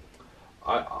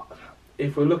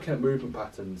 If we're looking at movement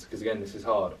patterns, because again, this is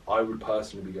hard, I would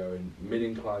personally be going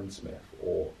mid-incline Smith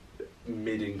or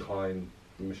mid-incline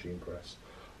machine press,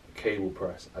 cable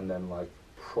press, and then like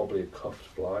probably a cuffed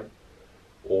fly,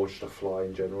 or just a fly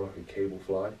in general, like a cable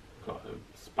fly. Got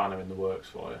a spanner in the works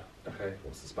for you. Okay,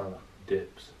 what's the spanner?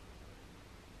 Dips.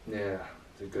 Yeah,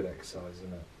 it's a good exercise,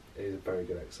 isn't it? It is a very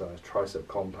good exercise. Tricep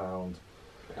compound.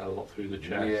 A lot through the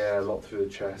chest. Yeah, a lot through the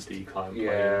chest. Decline.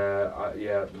 Yeah.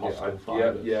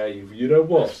 You know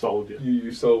what? Sold you.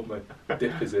 You sold me.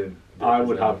 Dip is in. I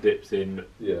would have dips in,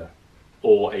 Yeah.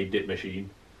 or a dip machine.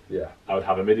 Yeah. I would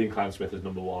have a mid-incline Smith as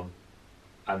number one,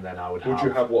 and then I would have. Would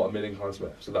you have what, a mid-incline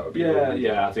Smith? So that would be.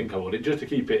 Yeah, I think I would. Just to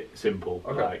keep it simple,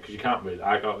 Okay. because you can't really.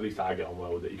 At least I get on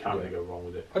well with it. You can't really go wrong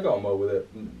with it. I got on well with it.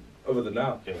 Other than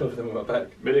now, Yeah. other than with my back.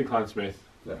 Mid-incline Smith,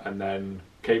 Yeah. and then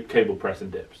cable press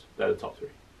and dips. They're the top three.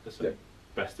 That's Yeah.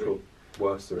 Best three. Cool.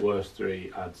 Worst three. Worst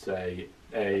three, I'd say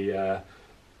a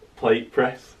plate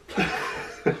press.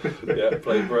 Yeah,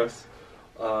 plate press.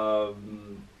 I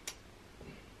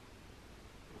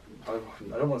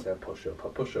don't want to say a push-up.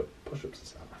 Push-ups are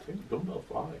sad. I think dumbbell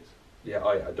flies. Yeah,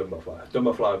 dumbbell fly.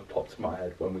 Dumbbell fly popped in my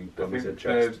head when we said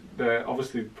chest. They're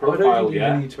obviously I don't profile, think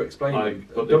you need to explain them.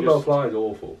 but they Dumbbell just- fly is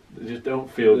awful. They just don't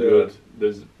feel Yeah. good.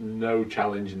 There's no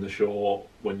challenge in the short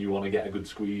when you want to get a good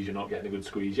squeeze. You're not getting a good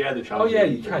squeeze. Yeah, the Oh challenge. yeah,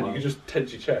 you can. You can just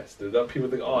tense your chest. And that people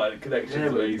think, oh, the connection's Yeah,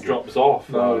 but it amazing. drops off.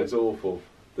 No, like- it's awful.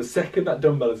 The second that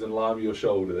dumbbell is in line with your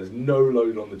shoulder, there's no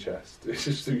load on the chest. It's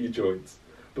just through your joints.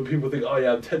 But people think, oh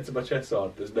yeah, I'm tensing my chest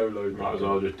hard. There's no load. Might as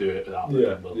well just do it without the Yeah,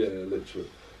 dumbbells. yeah, literally.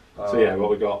 So yeah, what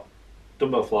we got?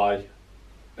 Dumbbell fly,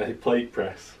 a plate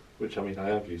press, which I mean I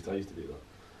have used. I used to do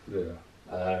that.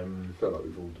 Yeah, I I feel like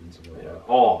we've all done something like that.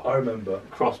 Oh, I remember.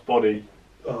 cross body.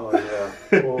 Oh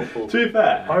yeah, awful. To be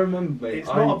fair, I remember, mate. it's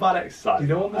not a bad exercise. You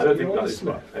know, on the, I don't you think know on that the is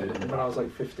Smith, bad. when I was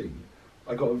like 15,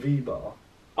 I got a V-bar.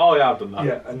 Oh yeah, I've done that.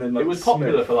 Yeah, and then like it was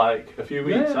popular Smith. for like a few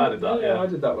weeks. I did that. Yeah, I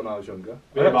did that when I was younger.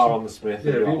 V-bar on the Smith.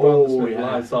 Yeah, and V-bar you're like, on the oh, Smith,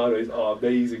 yeah. line sideways. Oh,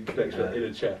 amazing connection Yeah. in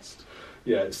the chest.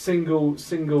 Yeah, single.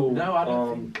 No, I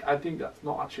don't think. I think that's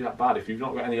not actually that bad if you've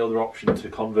not got any other option to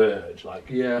converge. Like,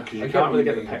 Yeah, because I you get can't what really you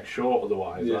get the mean. pec short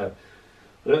otherwise. Yeah. Like,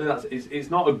 I don't think that's. It's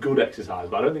not a good exercise,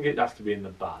 but I don't think it has to be in the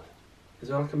bad. Is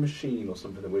there like a machine or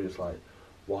something that we're just like,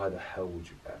 why the hell would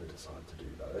you ever decide to do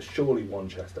that? There's surely one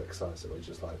chest exercise that we're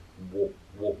just like,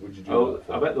 what would you do Oh, that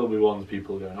for? I bet there'll be ones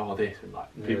people going, oh, this, and like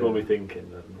people will Yeah. be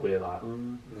thinking, and we're like,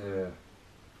 Yeah.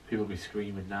 people will be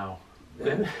screaming now,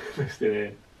 Yeah. listening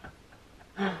in.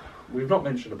 We've not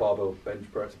mentioned a barbell bench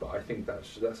press, but I think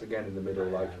that's again in the middle.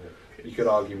 Like, you could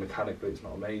argue mechanically it's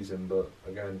not amazing, but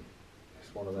again,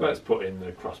 it's one of those. Let's put in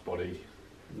the crossbody.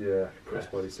 Yeah, Press.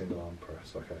 crossbody single arm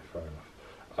press. Okay, fair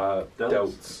enough. Delts.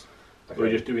 Delts. Are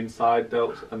we just doing side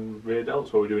delts and rear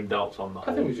delts, or are we doing delts on that?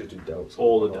 I think we should do delts.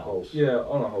 All on the a whole. delts. Yeah,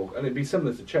 on a whole, and it'd be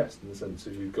similar to chest in the sense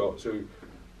of you've got. So,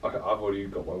 okay, I've already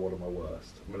got one of my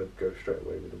worst. I'm gonna go straight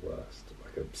away with the worst,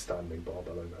 like a standing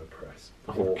barbell overhead press.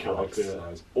 Oh, Awful God, yeah.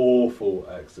 exercise. Awful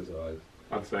exercise.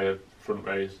 I'd say a front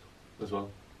raise as well.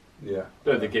 Yeah. I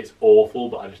don't think it's awful,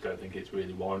 but I just don't think it's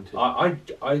really warranted. I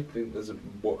think there's an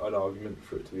argument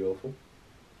for it to be awful.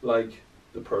 Like,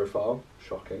 the profile,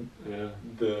 shocking. Yeah.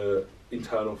 The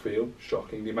internal feel,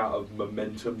 shocking. The amount of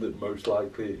momentum that most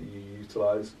likely you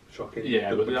utilise, shocking.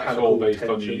 Yeah, The but that's mechanical all based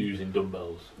on you tension. using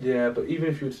dumbbells. Yeah, but even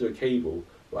if you were to do a cable,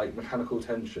 like mechanical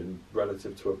tension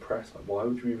relative to a press, like why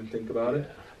would you even think about it?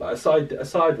 Like a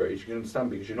side raise, you can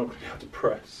understand because you're not going to be able to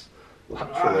press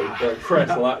laterally,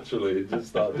 press laterally and just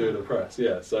start doing a press.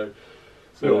 Yeah, so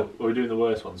So we're doing the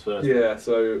worst ones first. yeah,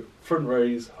 so front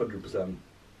raise 100%.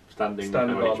 Standing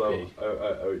Standing barbell,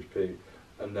 OHP. OHP,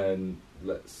 and then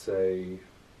let's say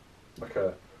like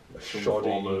a Some shoddy,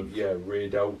 form of- rear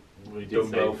delt, We did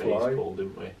dumbbell say face fly. pull,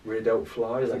 didn't we? rear delt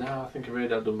fly. Like, No, I think a rear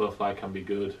delt dumbbell fly can be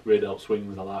good. Rear delt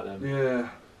swings, I like them. yeah.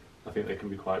 I think they can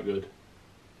be quite good.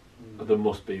 But there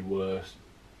must be worse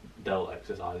delt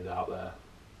exercises out there.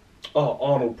 Oh,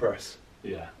 Arnold press.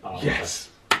 Yeah. Yes,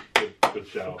 Good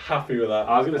shout. happy with that.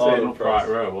 I was going to say an Arnold upright press.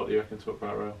 row. What do you reckon to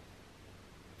upright row?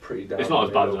 Pretty down. It's not as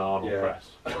the bad as an middle. Arnold Yeah. press.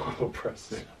 Arnold press.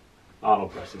 Yeah.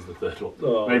 Arnold press is the third one.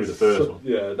 Oh, Maybe the first one.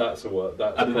 Yeah, that's a word.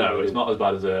 That's I don't know. probably- It's not as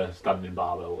bad as a standing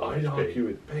barbell. I'd OHP. argue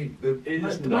it, mate.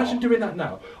 It's Imagine not. doing that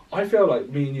now. I feel like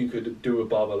me and you could do a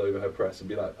barbell overhead press and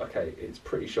be like, okay, it's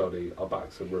pretty shoddy, our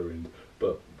backs are ruined,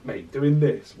 but mate, doing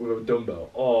this with a dumbbell,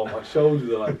 oh, my shoulders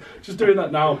are like, just doing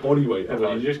that now, body weight. Yeah, I'm but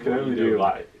like, you just can what are only you do doing?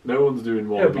 like no one's doing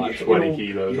more Yeah, than but like you're 20 hitting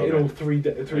kilos. You're on hitting all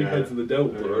it. three Yeah. heads of the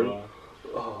delt, Yeah, bro. you are.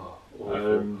 Oh, awful.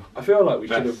 Um, I feel like we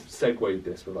should have best- segued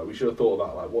this with like we should have thought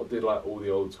about like what did like all the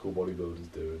old school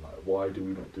bodybuilders do and like why do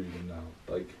we not do them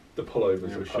now? Like the pullovers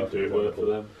Yeah, are we should perfect do it work for example.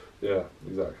 them. Yeah,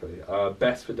 exactly.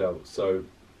 Best for delts, so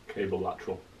Cable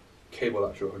lateral, cable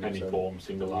lateral 100%. any form,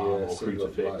 single arm or single-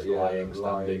 crucifix, like, yeah, lying, standing.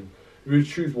 lying. If you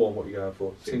choose one, what are you going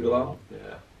for? Single arm? Yeah.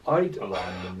 I'd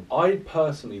Alignment. I'd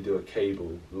personally do a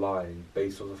cable lying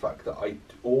based on the fact that I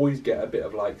always get a bit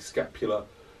of like scapular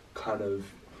kind of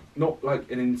not like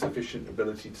an insufficient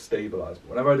ability to stabilise. But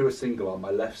whenever I do a single arm,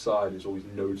 my left side is always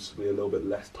noticeably a little bit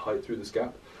less tight through the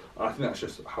scap. And I think that's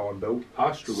just how I'm built.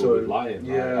 I struggle So, with lying.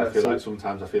 yeah, I feel so- like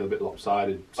sometimes I feel a bit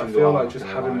lopsided. I Single feel arm, like I just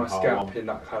can having lie my how I scap want. in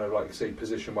that kind of like, say,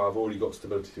 position where I've already got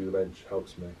stability through the bench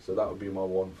helps me. So that would be my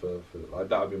one for like,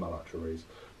 that would be my lateral raise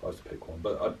if I was to pick one.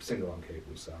 But single arm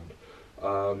cable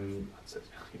sound.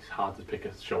 It's hard to pick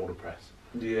a shoulder press.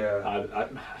 Yeah.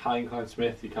 High incline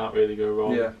Smith, you can't really go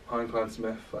wrong. Yeah, high incline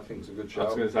Smith, I think is a good I was shout.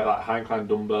 going to say like high incline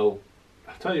dumbbell.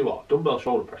 I tell you what, dumbbell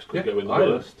shoulder press could go in the I-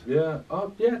 worst. Yeah,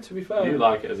 yeah. To be fair, You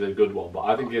like it as a good one, but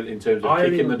I think in terms of I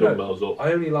kicking the only- no, dumbbells up,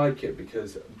 I only like it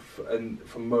because, and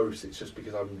for most, it's just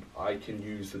because I can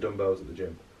use the dumbbells at the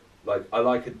gym. Like I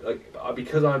like it,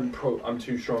 because I'm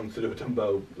too strong to do a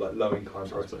dumbbell like low incline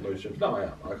press at most gyms. No, I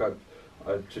am. Like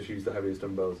I just use the heaviest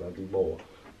dumbbells. I do more.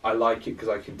 I like it because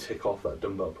I can tick off that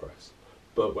dumbbell press.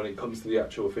 But when it comes to the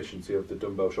actual efficiency of the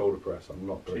dumbbell shoulder press, I'm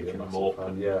not really a kicking them massive up fan.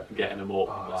 and Yeah. getting them up,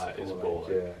 Oh, like, it's boring.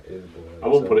 boring. Yeah, it is boring. I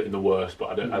wouldn't So- put it in the worst, but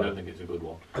I don't No. think it's a good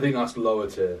one. I think that's lower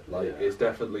tier. Like Yeah. it's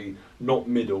definitely not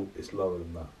middle. It's lower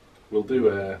than that. We'll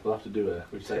have to do a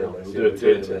we say Tier on, list, we'll yeah, do a we'll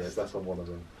tier do a list. That's on one of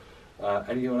them.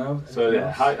 Anyone else? So Anything yeah,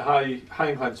 else? high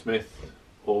incline Smith,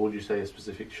 or would you say a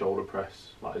specific shoulder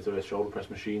press? Like, is there a shoulder press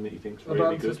machine that you think's really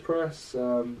Atlantis good? press,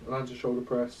 Atlantis shoulder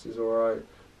press is alright.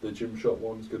 The Gymshark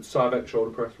one's good. Cybex shoulder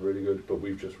press, really good, but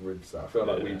we've just rinsed that. I feel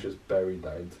like Yeah. we've just buried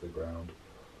that into the ground.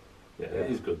 Yeah, Yeah.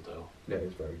 it is good though. Yeah,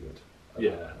 it's very good.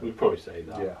 Yeah, we'd probably say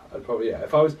that. Yeah, I'd probably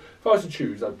If I was to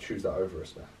choose, I'd choose that over a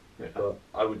Smith. Yeah. But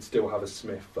I would still have a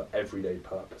Smith for everyday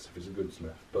purpose if it's a good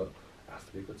Smith. But it has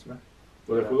to be a good Smith.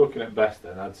 Well, if Yeah. we're looking at best,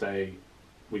 then I'd say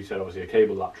we said obviously a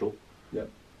cable lateral. Yep.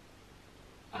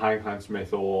 A high incline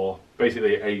Smith, or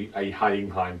basically a high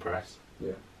incline press,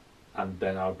 Yeah. and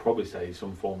then I would probably say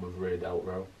some form of rear delt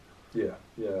row, Yeah,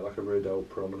 like a rear delt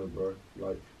prominent row.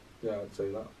 Like, yeah, I'd say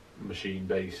that. machine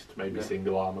based, maybe Yeah.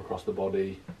 single arm across the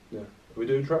body. Yeah. Are we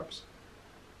doing traps?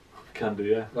 Can do,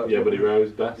 yeah. Like Yeah, what buddy we- row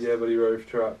is best. Yeah, buddy row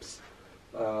traps.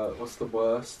 What's the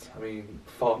worst? I mean,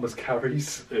 farmers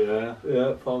carries. Yeah.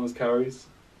 Yeah, farmers carries.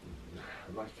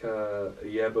 Like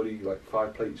yeah, buddy, like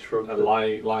 5 plate shrug. A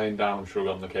lying down shrug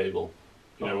on the cable.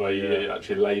 You know, Oh, where you yeah.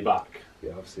 actually lay back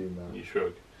Yeah, I've seen and that. you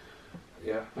shrug.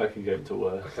 Yeah. I can go to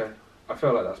worse. Okay. I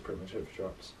feel like that's pretty much it for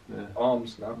traps. Yeah.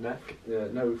 Arms now. Neck. Yeah,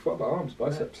 no, what about arms?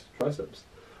 Biceps, triceps.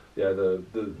 Yeah,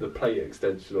 the plate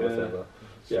extension or Yeah. whatever.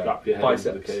 Yeah. Strap your head into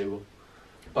Biceps. the cable.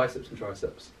 Biceps and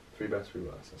triceps. 3 best, 3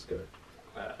 worst. Let's go.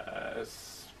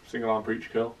 Single arm preacher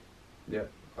curl. Yeah,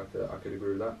 I could agree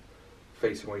with that.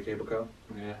 Facing away cable curl.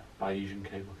 Yeah. Bayesian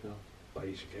cable curl.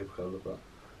 Bayesian cable curl, love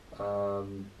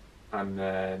that. And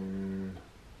then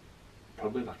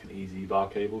probably like an easy bar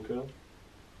cable curl.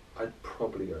 I'd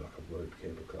probably go like a rope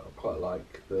cable curl. I quite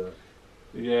like the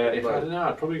Yeah, if I Like- don't know,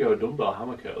 I'd probably go a dumbbell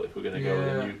hammer curl if we're going to go with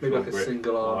a neutral maybe like a grip,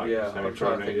 single arm. like Yeah, I'm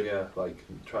trying to think. semi-pronated. Yeah, like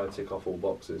trying to tick off all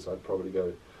boxes. I'd probably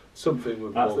go something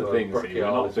with That's more the of a thing, see, we're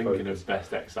not brachialis thinking focus. of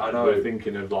best I exercise, know. we're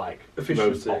thinking of like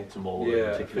Efficiency. most optimal Yeah,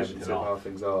 and ticking efficiency everything of how off.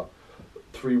 things are.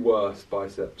 3 worst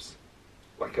biceps.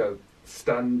 Like a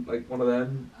stand, like one of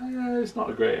them. Yeah, it's not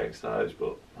a great exercise,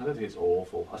 but I don't think it's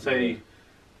awful. I say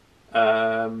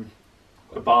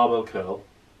a barbell curl,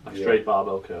 a Yeah. straight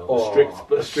barbell curl,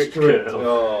 Oh, a strict curl.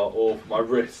 Oh, awful. My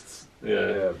wrists.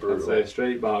 Yeah, I'd brutal. say a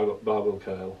straight barbell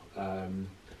curl.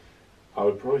 I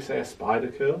would probably say a spider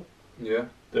curl. Yeah.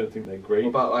 Don't think they're What great.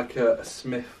 about like a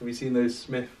Smith? Have you seen those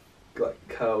Smith like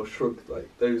curl shrug, like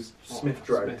those Smith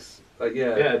drags? Smith. Like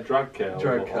yeah. Yeah, drag curl.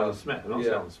 Drag or curl. on Smith. I'm not Yeah.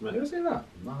 saying on Have Smith. you ever seen that?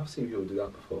 No, I've seen people do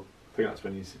that before. I think that's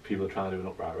when people are trying to do an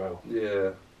upright row.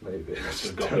 Yeah, maybe.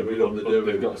 They've Don't got, really know what they're they've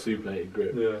doing. got a supinated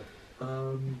grip.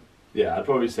 Yeah. Yeah, I'd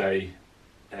probably say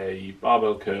a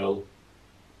barbell curl.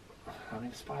 I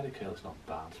mean, a spider curl is not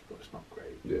bad, but it's not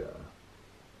great. Yeah.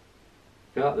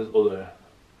 I feel like there's other.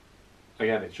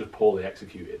 Again, it's just poorly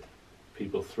executed.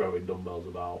 People throwing dumbbells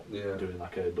about, Yeah. doing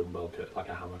like a dumbbell curl, like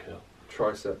a hammer curl.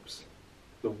 Triceps.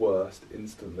 The worst.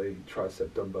 Instantly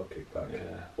tricep dumbbell kickback. Yeah,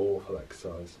 Awful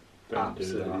exercise. don't do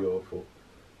Absolutely that. awful.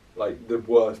 Like the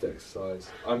worst exercise.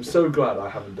 I'm so glad I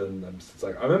haven't done them since I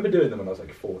remember doing them when I was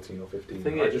like 14 or 15.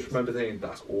 Thing I is- just remember thinking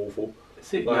that's awful.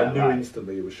 See, Like, yeah, I knew right.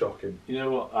 instantly it was shocking. You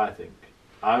know what I think?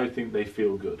 I think they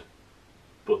feel good.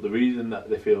 But the reason that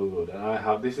they feel good,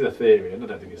 and this is a theory, and I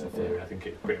don't think it's a theory, I think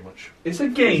it's pretty much It's a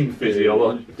game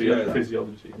physiology. theory. Do you know that?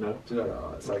 Physiology, no. Do you know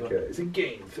that? It's like it's a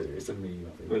game theory. It's a meme.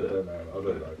 I think. Is I it?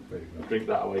 don't know. Maybe not. Drink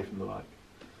that away from the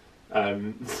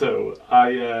mic. So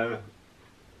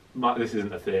this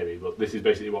isn't a theory, but this is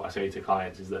basically what I say to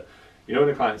clients: is that when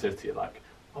a client says to you like,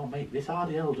 "Oh mate, this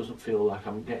RDL doesn't feel like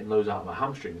I'm getting loads out of my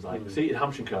hamstrings. Like seated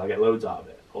hamstring curl, I get loads out of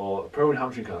it, or prone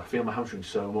hamstring curl, I feel my hamstrings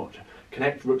so much."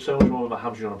 connect so much more with my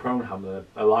hamstring on a prone ham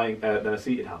than a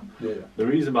seated ham. Yeah. The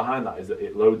reason behind that is that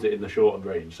it loads it in the shortened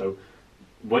range. So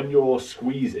when you're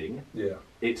squeezing, Yeah.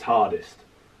 it's hardest.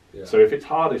 Yeah. So if it's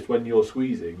hardest when you're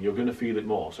squeezing, you're going to feel it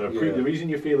more. So Yeah. the reason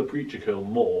you feel a preacher curl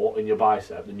more in your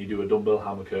bicep than you do a dumbbell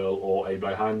hammer curl or a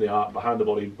behind the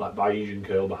body like Bayesian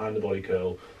curl, behind the body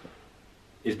curl,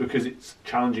 is because it's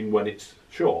challenging when it's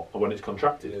short or when it's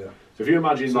contracted. Yeah. So if you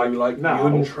imagine So like now,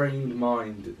 the untrained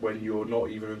mind, when you're not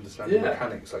even understanding Yeah.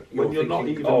 mechanics, like When you're you're not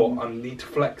thinking, even- oh, I need to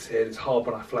flex here. It's hard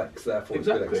when I flex, therefore it's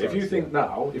exactly. good If exercise. you think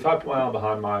now, if I put my arm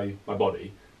behind my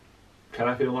body, can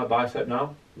I feel my bicep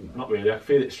now? No. Not really. I can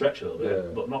feel it stretch a little bit,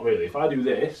 Yeah. but not really. If I do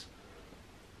this,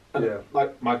 and Yeah.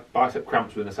 like my bicep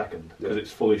cramps within a second because Yeah.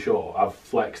 it's fully short. I've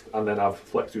flexed and then I've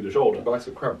flexed through the shoulder.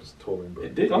 bicep cramp is taurine, bro.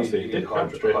 It did, honestly, it did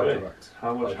cramp straight away.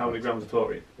 How many Hydromax. grams of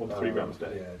taurine? 1 to 3 grams a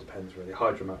day. Yeah, it depends really.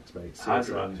 Hydromax, mate.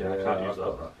 Hydromax, yeah, I can't use I've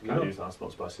got that. You Can't know? use that.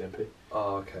 Sponsored by CMP.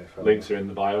 Oh, okay. Fair Links enough. are in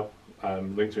the bio.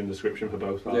 Links are in the description for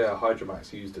both. Lads. Yeah,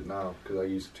 Hydromax used it now because I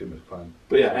used it too much plan.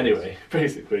 But yeah, anyway,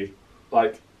 basically,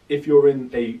 like if you're in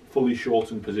a fully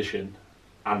shortened position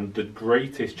and the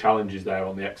greatest challenge is there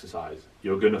on the exercise,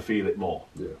 you're going to feel it more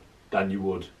Yeah. than you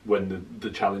would when the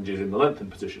challenge is in the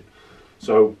lengthened position.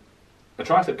 So a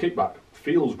tricep kickback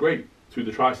feels great through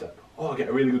the tricep. Oh, I get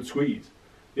a really good squeeze.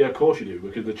 Yeah, of course you do,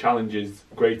 because the challenge is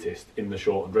greatest in the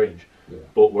shortened range. Yeah.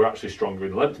 But we're actually stronger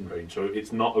in the lengthened range, so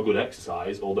it's not a good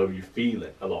exercise, although you feel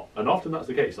it a lot. And often that's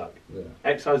the case. Like Yeah.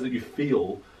 exercise that you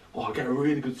feel, oh, I get a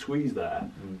really good squeeze there.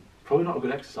 Probably not a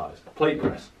good exercise. Plate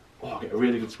press, oh, I get a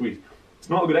really good squeeze. It's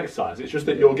not a good exercise. It's just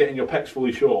that you're getting your pecs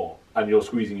fully short and you're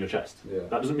squeezing your chest. Yeah.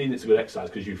 That doesn't mean it's a good exercise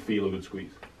because you feel a good squeeze.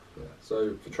 Yeah.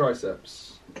 So for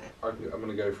triceps, I'm going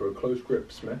to go for a close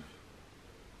grip Smith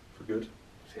for good.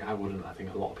 See, I wouldn't. I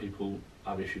think a lot of people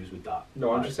have issues with that. No,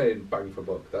 I'm Like, just saying bang for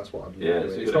buck. That's what I'm doing. Yeah,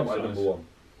 it's a It's good not my exercise. number one.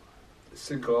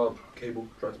 Single arm cable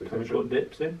tricep Can we extension. put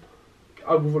dips in?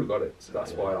 We've already got it, so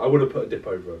that's Yeah. fine. I would have put a dip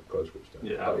over a close grip still.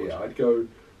 Yeah, I But would. yeah, I'd go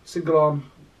single arm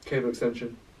cable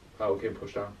extension, cable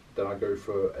push down. Then I'd go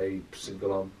for a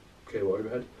single arm cable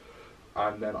overhead,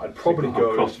 and then I'd probably Single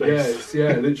arm go. crossface.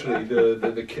 Yeah, literally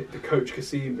the Coach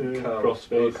Kasim Yeah, curl,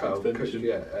 crossface curl, extension.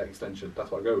 extension. That's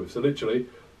what I go with. So literally,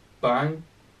 bang,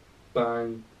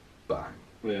 bang, bang.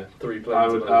 Yeah. 3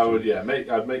 planes.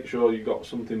 I'd make sure you got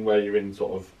something where you're in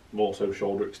sort of more so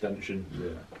shoulder extension. Yeah.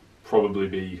 Probably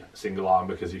be single arm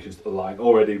because you can align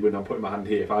already. When I'm putting my hand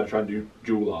here, if I try and do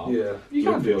dual arm, Yeah, you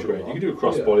can feel great. You can do a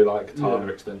cross Yeah. body like katana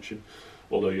Yeah. extension,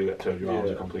 although you get turned your arms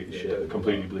Yeah. are completely Yeah, shit, don't do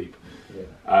completely that. bleep.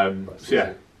 Yeah. That's So yeah,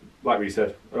 easy. like we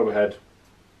said, overhead,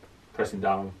 pressing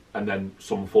down, and then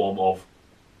some form of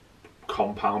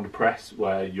compound press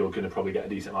where you're going to probably get a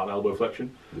decent amount of elbow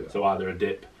flexion. Yeah. So either a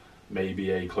dip,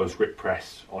 maybe a close grip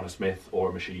press on a Smith or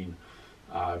a machine,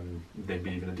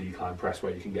 maybe even a decline press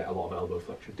where you can get a lot of elbow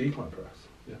flexion. Decline press.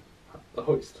 Yeah. The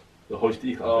hoist. The hoist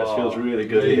decline press feels really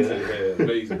good amazing here. here.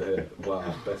 Amazing here.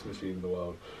 Wow, best machine in the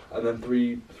world. And then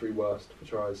three worst for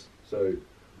tries. So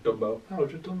dumbbell. Oh,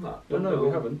 we've just done that. No, Dumbbell. we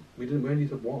haven't. We didn't. We only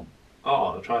did one.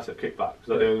 Oh, the tricep kickback. Is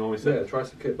that the only one we Yeah, said?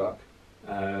 tricep kickback.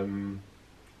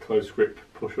 Close grip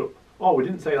push up. Oh, we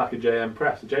didn't say like a JM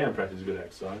press. A JM press is a good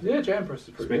exercise. Yeah, JM press is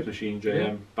pretty Smith good. machine,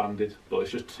 JM, banded, but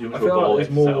it's just too I much of a feel ball like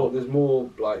to settle. there's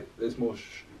more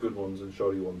good ones and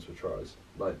shoddy ones for tries.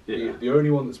 Like Yeah. the only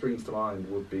one that springs to mind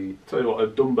would be Tell you what, a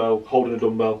dumbbell, holding a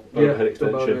dumbbell, overhead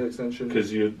dumbbell extension, extension.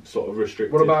 because you're sort of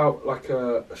restricted. What about like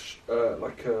a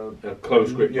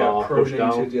close grip bar push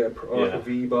down? pronated, like Yeah. a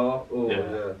V bar. Oh Yeah.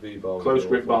 yeah, V bar. would Close be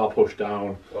grip awful. bar push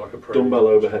down, Or like a pronated dumbbell push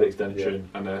overhead down. extension,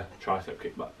 and a tricep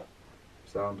kickback. Yeah.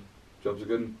 Sound. Jobs are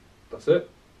good. And that's it.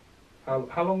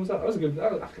 How long was that? That was a good.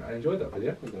 I enjoyed that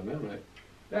video. I don't know, mate.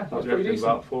 Yeah, that I was reckon pretty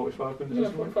decent. about 45 minutes. Yeah, or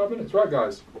something. 45 minutes. Right,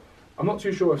 guys. I'm not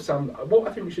too sure if Sam. What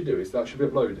I think we should do is that should be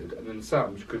uploaded, and then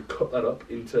Sam could cut that up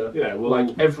into Yeah, we'll like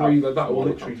every. have Like, that will more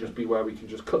literally content. just be where we can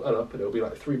just cut that up, and it'll be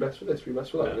like 3 best for this, 3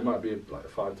 best for that. Yeah. It might be like a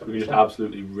 5-10 We minute. just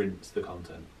absolutely rinse the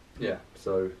content. Yeah.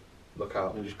 So look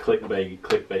out. And just clickbait.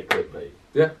 Clickbait.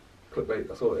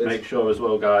 That's all it is. Make sure as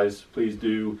well, guys. Please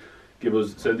do give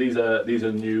us. So these are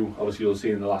new. Obviously, you'll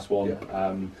see in the last one.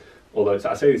 Yeah. Although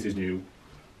I say this is new,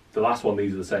 the last one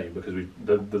these are the same because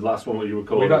the last one that you We've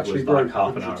recorded actually was like broke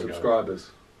half an 100 hour ago.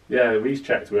 subscribers. Yeah, we've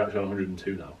checked. We're actually on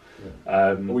 102 now.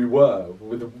 Yeah. We were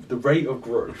with the rate of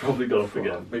growth. Probably gone up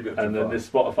again. Maybe And then 105. this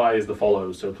Spotify is the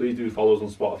follows. So please do follow us on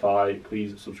Spotify.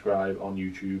 Please subscribe on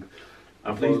YouTube,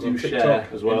 and please Follow us on do TikTok, share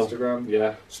as well. Instagram.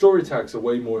 Yeah, Story tags are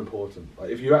way more important. Like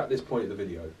if you're at this point of the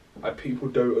video, people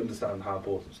don't understand how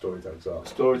important story tags are.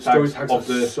 Story Story tags tags of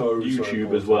are the so YouTube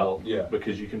important. as well, Yeah.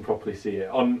 because you can properly see it.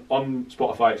 On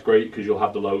Spotify it's great because you'll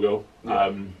have the logo,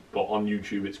 Yeah. but on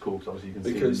YouTube it's cool because obviously you can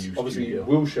Because see the new obviously studio.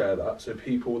 we'll share that, so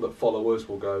people that follow us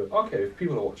will go, okay, if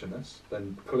people are watching this,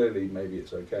 then clearly maybe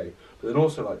it's okay. But then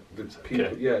also like the people,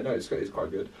 okay. yeah, no, it's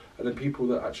quite good. And then people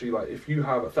that actually like, if you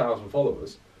have 1,000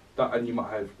 followers, that and you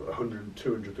might have 100,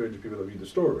 200, 300 people that read the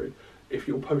story. If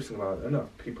you're posting about it enough,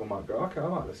 people might go, okay, I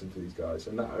might listen to these guys,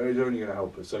 and that is only going to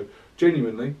help us. So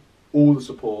genuinely, all the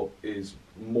support is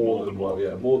more than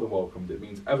welcomed. It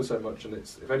means ever so much, and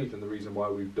it's, if anything, the reason why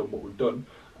we've done what we've done.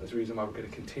 And it's the reason why we're going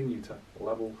to continue to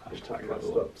level the Hashtag podcast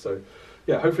level up. So,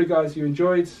 yeah, hopefully, guys, you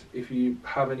enjoyed. If you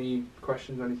have any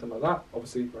questions or anything like that,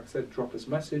 obviously, like I said, drop us a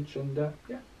message, and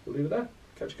yeah, we'll leave it there.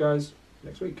 Catch you guys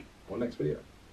next week or next video.